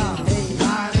 Hey,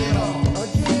 not at all.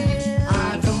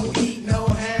 I don't eat no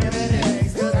ham and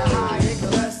eggs, 'cause they're high in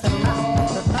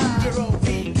cholesterol. Jerome,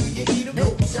 do you eat them?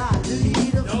 No shot, do you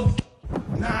eat them? Nope,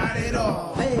 not at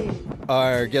all. Hey.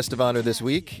 Our guest of honor this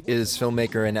week is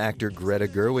filmmaker and actor Greta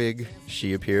Gerwig.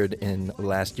 She appeared in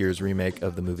last year's remake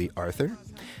of the movie Arthur.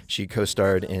 She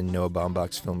co-starred in Noah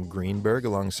Baumbach's film Greenberg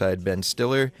alongside Ben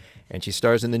Stiller, and she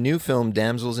stars in the new film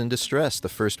Damsels in Distress, the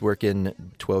first work in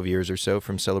 12 years or so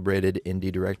from celebrated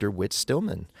indie director Whit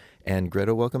Stillman. And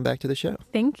Greta, welcome back to the show.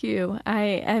 Thank you.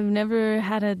 I've never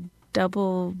had a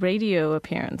double radio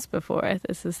appearance before.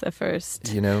 This is the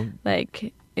first. You know,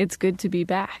 like, it's good to be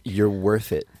back. You're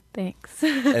worth it. Thanks.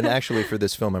 And actually, for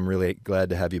this film, I'm really glad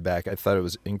to have you back. I thought it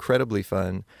was incredibly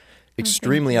fun,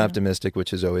 extremely optimistic,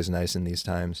 which is always nice in these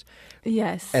times.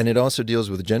 Yes. And it also deals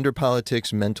with gender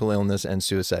politics, mental illness, and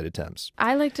suicide attempts.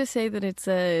 I like to say that it's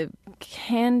a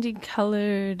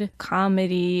candy-colored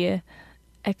comedy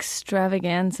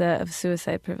extravaganza of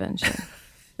suicide prevention.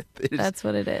 That's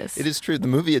what it is. It is true. The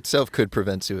movie itself could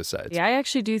prevent suicides. Yeah, I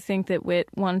actually do think that Whit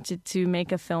wanted to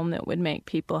make a film that would make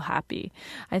people happy.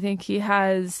 I think he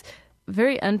has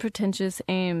very unpretentious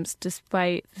aims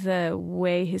despite the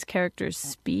way his characters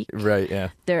speak. Right, yeah.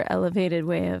 Their elevated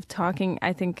way of talking.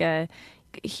 I think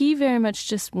he very much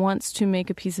just wants to make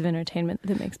a piece of entertainment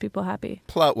that makes people happy.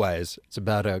 Plot-wise, it's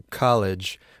about a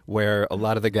college where a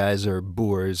lot of the guys are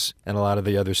boors and a lot of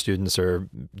the other students are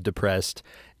depressed.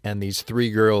 And these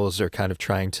three girls are kind of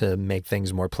trying to make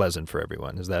things more pleasant for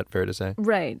everyone. Is that fair to say?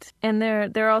 Right. And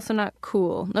they're also not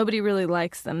cool. Nobody really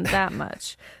likes them that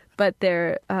much. But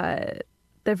they're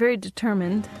very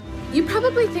determined. You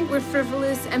probably think we're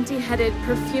frivolous, empty-headed,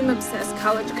 perfume-obsessed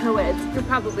college co-eds. You're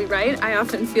probably right. I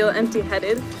often feel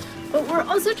empty-headed. But we're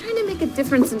also trying to make a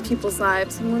difference in people's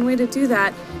lives. And one way to do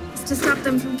that is to stop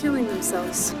them from killing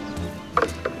themselves.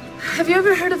 Have you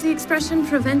ever heard of the expression,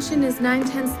 prevention is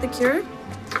 9/10 the cure?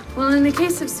 Well, in the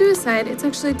case of suicide, it's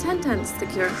actually 10 times the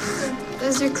cure.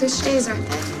 Those are cliches, aren't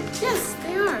they? Yes,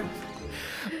 they are.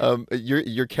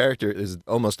 Your character is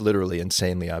almost literally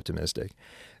insanely optimistic.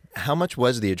 How much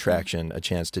was the attraction a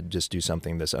chance to just do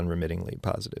something this unremittingly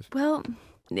positive? Well,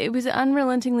 it was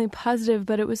unrelentingly positive,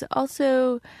 but it was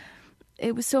so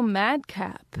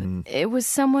madcap. It was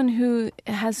someone who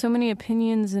has so many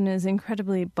opinions and is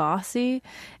incredibly bossy,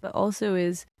 but also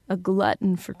is a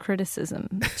glutton for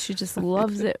criticism. She just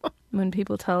loves it when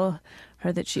people tell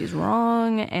her that she's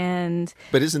wrong.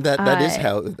 But isn't that is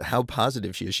how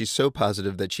positive she is? She's so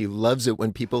positive that she loves it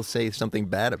when people say something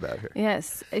bad about her.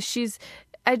 Yes,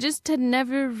 I just had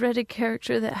never read a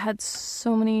character that had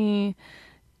so many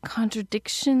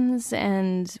contradictions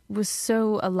and was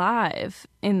so alive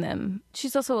in them.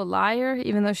 She's also a liar,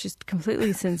 even though she's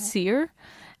completely sincere.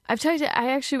 I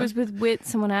actually was with Whit.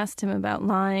 Someone asked him about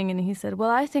lying, and he said, well,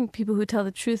 I think people who tell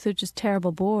the truth are just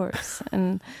terrible bores.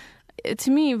 And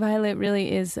to me, Violet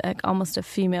really is like almost a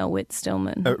female Whit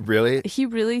Stillman. Really? He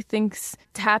really thinks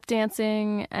tap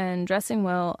dancing and dressing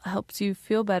well helps you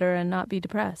feel better and not be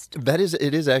depressed.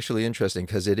 It is actually interesting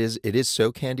because it is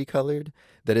so candy colored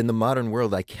that in the modern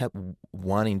world I kept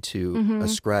wanting to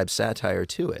ascribe satire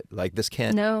to it. Like this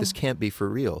can't be for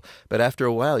real. But after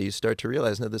a while you start to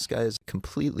realize, no, this guy is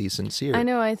completely sincere. I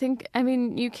know.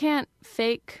 You can't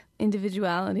fake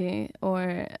individuality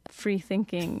or free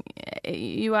thinking.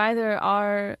 You either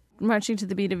are marching to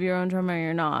the beat of your own drum or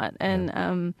you're not.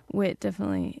 And wit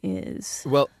definitely is.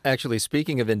 Well, actually,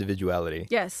 speaking of individuality.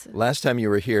 Yes. Last time you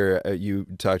were here, you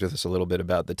talked with us a little bit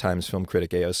about the Times film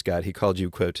critic A.O. Scott. He called you,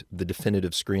 quote, the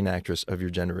definitive screen actress of your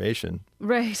generation.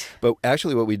 Right. But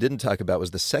actually what we didn't talk about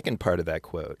was the second part of that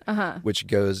quote, which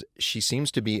goes, she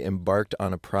seems to be embarked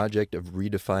on a project of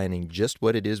redefining just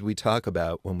what it is we talk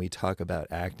about when we talk about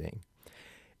acting.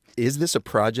 Is this a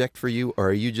project for you, or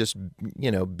are you just,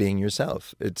 being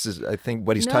yourself? I think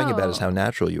what he's talking about is how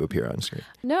natural you appear on screen.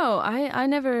 No, I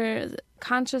never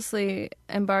consciously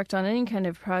embarked on any kind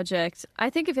of project. I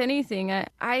think, if anything,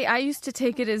 I used to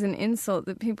take it as an insult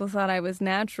that people thought I was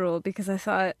natural, because I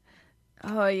thought,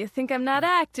 oh, you think I'm not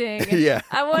acting? Yeah,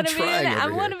 I want to be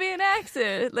an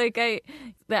actor. Like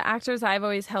the actors I've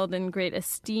always held in great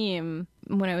esteem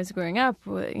when I was growing up,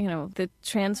 the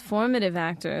transformative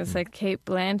actors like Cate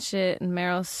Blanchett and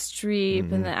Meryl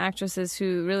Streep, and the actresses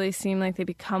who really seem like they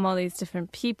become all these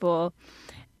different people.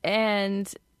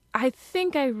 And I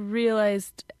think I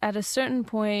realized at a certain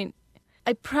point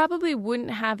I probably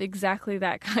wouldn't have exactly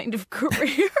that kind of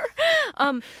career.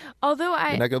 Although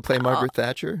You're not going to play Margaret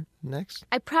Thatcher next?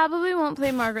 I probably won't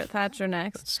play Margaret Thatcher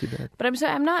next. That's too bad. But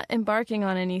I'm not embarking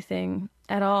on anything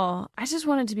at all. I just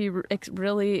wanted to be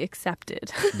really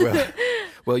accepted.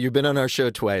 Well, you've been on our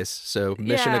show twice, so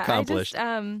mission accomplished.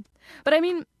 But I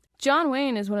mean, John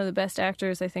Wayne is one of the best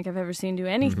actors I think I've ever seen do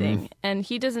anything, and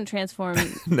he doesn't transform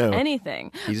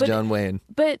anything. He's John Wayne.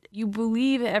 But you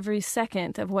believe every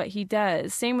second of what he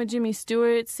does. Same with Jimmy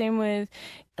Stewart, same with...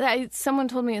 someone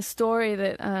told me a story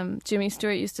that Jimmy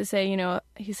Stewart used to say,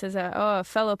 he says, a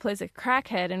fellow plays a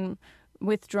crackhead and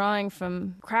withdrawing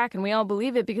from crack, and we all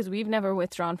believe it because we've never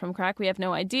withdrawn from crack. We have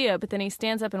no idea. But then he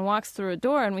stands up and walks through a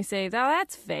door, and we say, "Oh,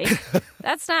 that's fake.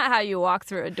 That's not how you walk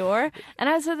through a door." And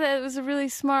I said that it was a really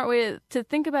smart way to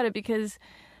think about it, because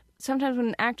sometimes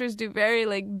when actors do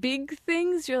very big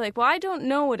things, you're like, well, I don't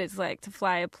know what it's like to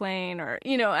fly a plane, or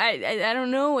I don't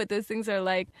know what those things are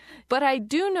like, but I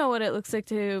do know what it looks like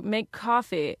to make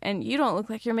coffee, and you don't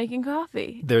look like you're making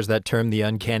coffee. There's that term, the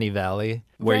uncanny valley,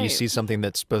 where you see something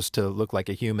that's supposed to look like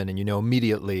a human, and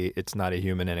immediately it's not a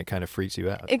human, and it kind of freaks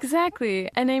you out. Exactly.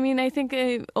 And I mean, I think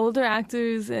older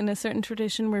actors in a certain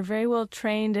tradition were very well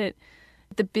trained at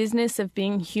the business of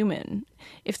being human.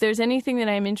 If there's anything that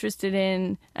I'm interested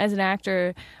in as an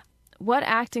actor, what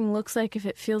acting looks like if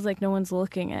it feels like no one's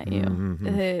looking at you,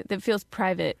 that feels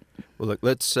private. Well, look,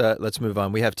 let's move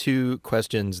on. We have two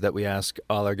questions that we ask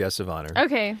all our guests of honor.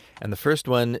 Okay. And the first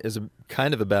one is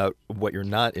kind of about what you're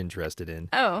not interested in.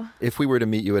 Oh. If we were to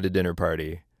meet you at a dinner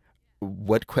party,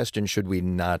 what question should we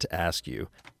not ask you?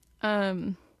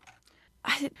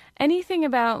 Anything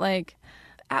about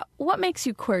what makes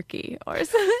you quirky, or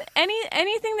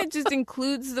anything that just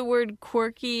includes the word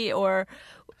quirky, or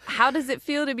how does it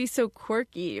feel to be so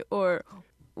quirky, or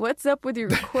what's up with your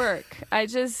quirk?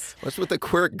 What's with the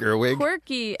quirk, Gerwig?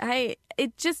 Quirky.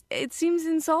 It seems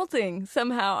insulting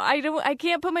somehow. I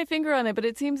can't put my finger on it, but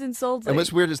it seems insulting. And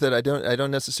what's weird is that I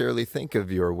don't necessarily think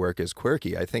of your work as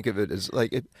quirky. I think of it as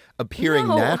appearing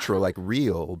natural,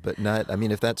 real, but not. I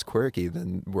mean, if that's quirky,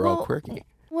 then we're all quirky.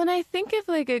 When I think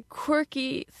of a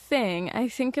quirky thing, I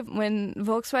think of when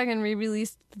Volkswagen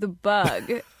re-released the Bug,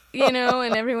 and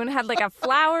everyone had a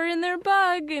flower in their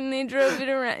Bug and they drove it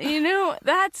around.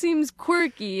 That seems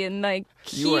quirky and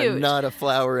cute. You are not a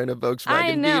flower in a Volkswagen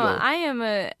I know.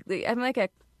 Beetle. I'm like a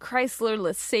Chrysler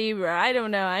LeSabre. I don't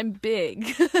know. I'm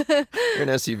big. You're an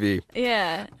SUV.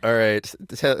 Yeah. All right.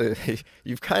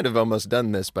 You've kind of almost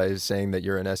done this by saying that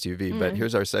you're an SUV, but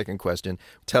here's our second question.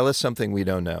 Tell us something we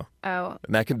don't know. Oh.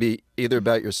 And that can be either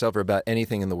about yourself or about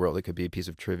anything in the world. It could be a piece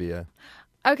of trivia.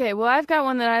 Okay, well, I've got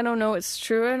one that I don't know it's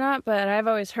true or not, but I've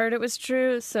always heard it was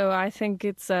true, so I think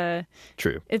it's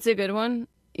true. It's a good one.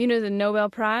 The Nobel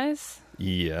Prize?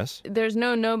 Yes. There's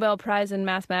no Nobel Prize in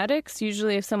mathematics.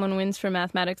 Usually if someone wins for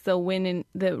mathematics, they'll win in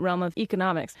the realm of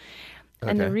economics.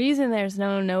 Okay. And the reason there's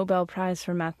no Nobel Prize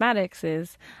for mathematics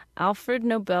is Alfred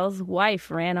Nobel's wife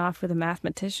ran off with a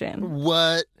mathematician.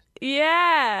 What?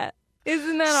 Yeah.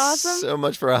 Isn't that awesome? So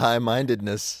much for a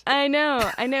high-mindedness. I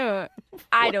know.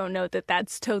 I don't know that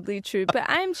that's totally true, but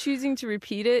I'm choosing to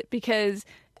repeat it because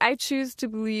I choose to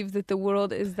believe that the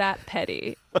world is that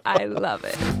petty. I love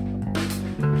it.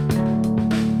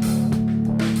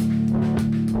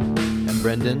 And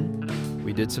Brendan,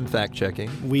 we did some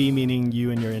fact-checking. We meaning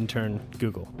you and your intern,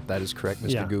 Google. That is correct,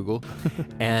 Mr. Google.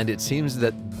 And it seems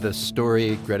that the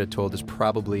story Greta told is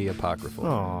probably apocryphal,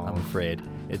 I'm afraid.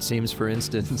 It seems, for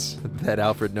instance, that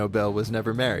Alfred Nobel was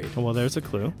never married. Well, there's a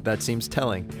clue. That seems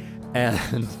telling.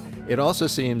 And it also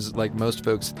seems like most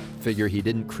folks figure he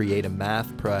didn't create a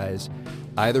math prize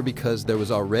either because there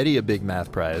was already a big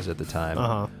math prize at the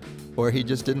time, or he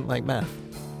just didn't like math.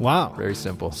 Wow. Very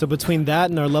simple. So between that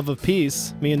and our love of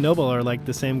peace, me and Noble are like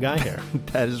the same guy here.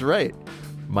 That is right.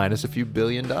 Minus a few $1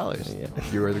 billion. Yeah.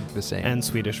 You are the same. And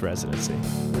Swedish residency.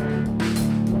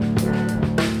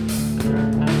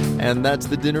 And that's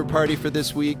the dinner party for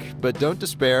this week. But don't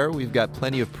despair. We've got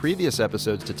plenty of previous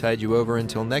episodes to tide you over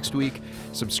until next week.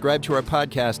 Subscribe to our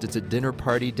podcast. It's at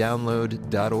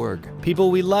dinnerpartydownload.org. People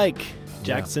we like.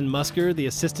 Jackson Musker, the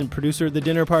assistant producer of The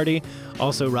Dinner Party.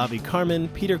 Also Ravi Carmen,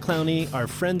 Peter Clowney, our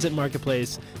friends at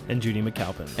Marketplace, and Judy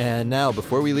McAlpin. And now,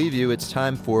 before we leave you, it's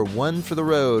time for One for the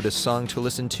Road, a song to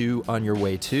listen to on your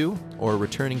way to or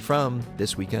returning from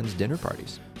this weekend's dinner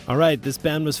parties. All right, this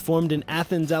band was formed in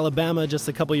Athens, Alabama just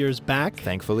a couple years back.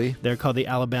 Thankfully. They're called the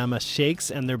Alabama Shakes,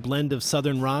 and their blend of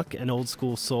southern rock and old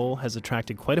school soul has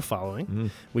attracted quite a following.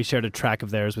 We shared a track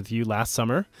of theirs with you last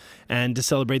summer. And to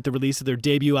celebrate the release of their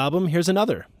debut album, here's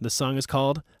another. The song is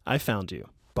called I Found You.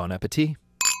 Bon appetit.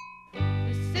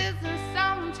 This isn't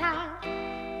sometime,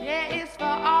 yeah, it's for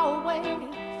always.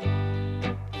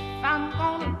 If I'm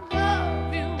gonna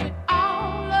love you with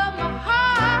all of my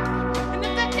heart, and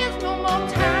if there is no more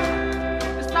time,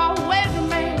 it's always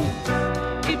remains.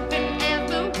 Even as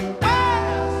the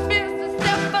world spins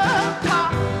itself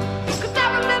apart. 'Cause I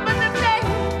remember the day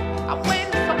I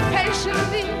waited so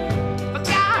patiently for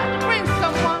God to bring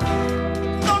someone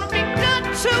who's gonna be good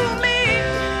to me.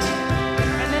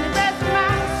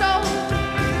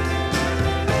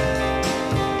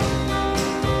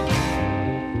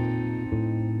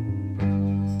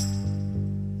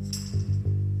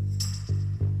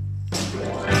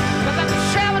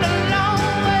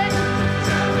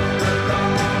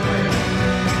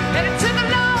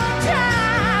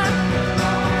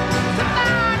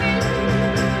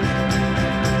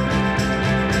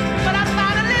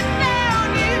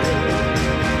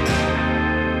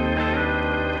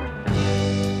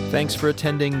 Thanks for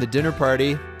attending the dinner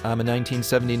party. I'm a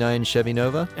 1979 Chevy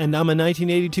Nova. And I'm a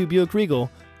 1982 Buick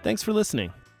Regal. Thanks for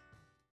listening.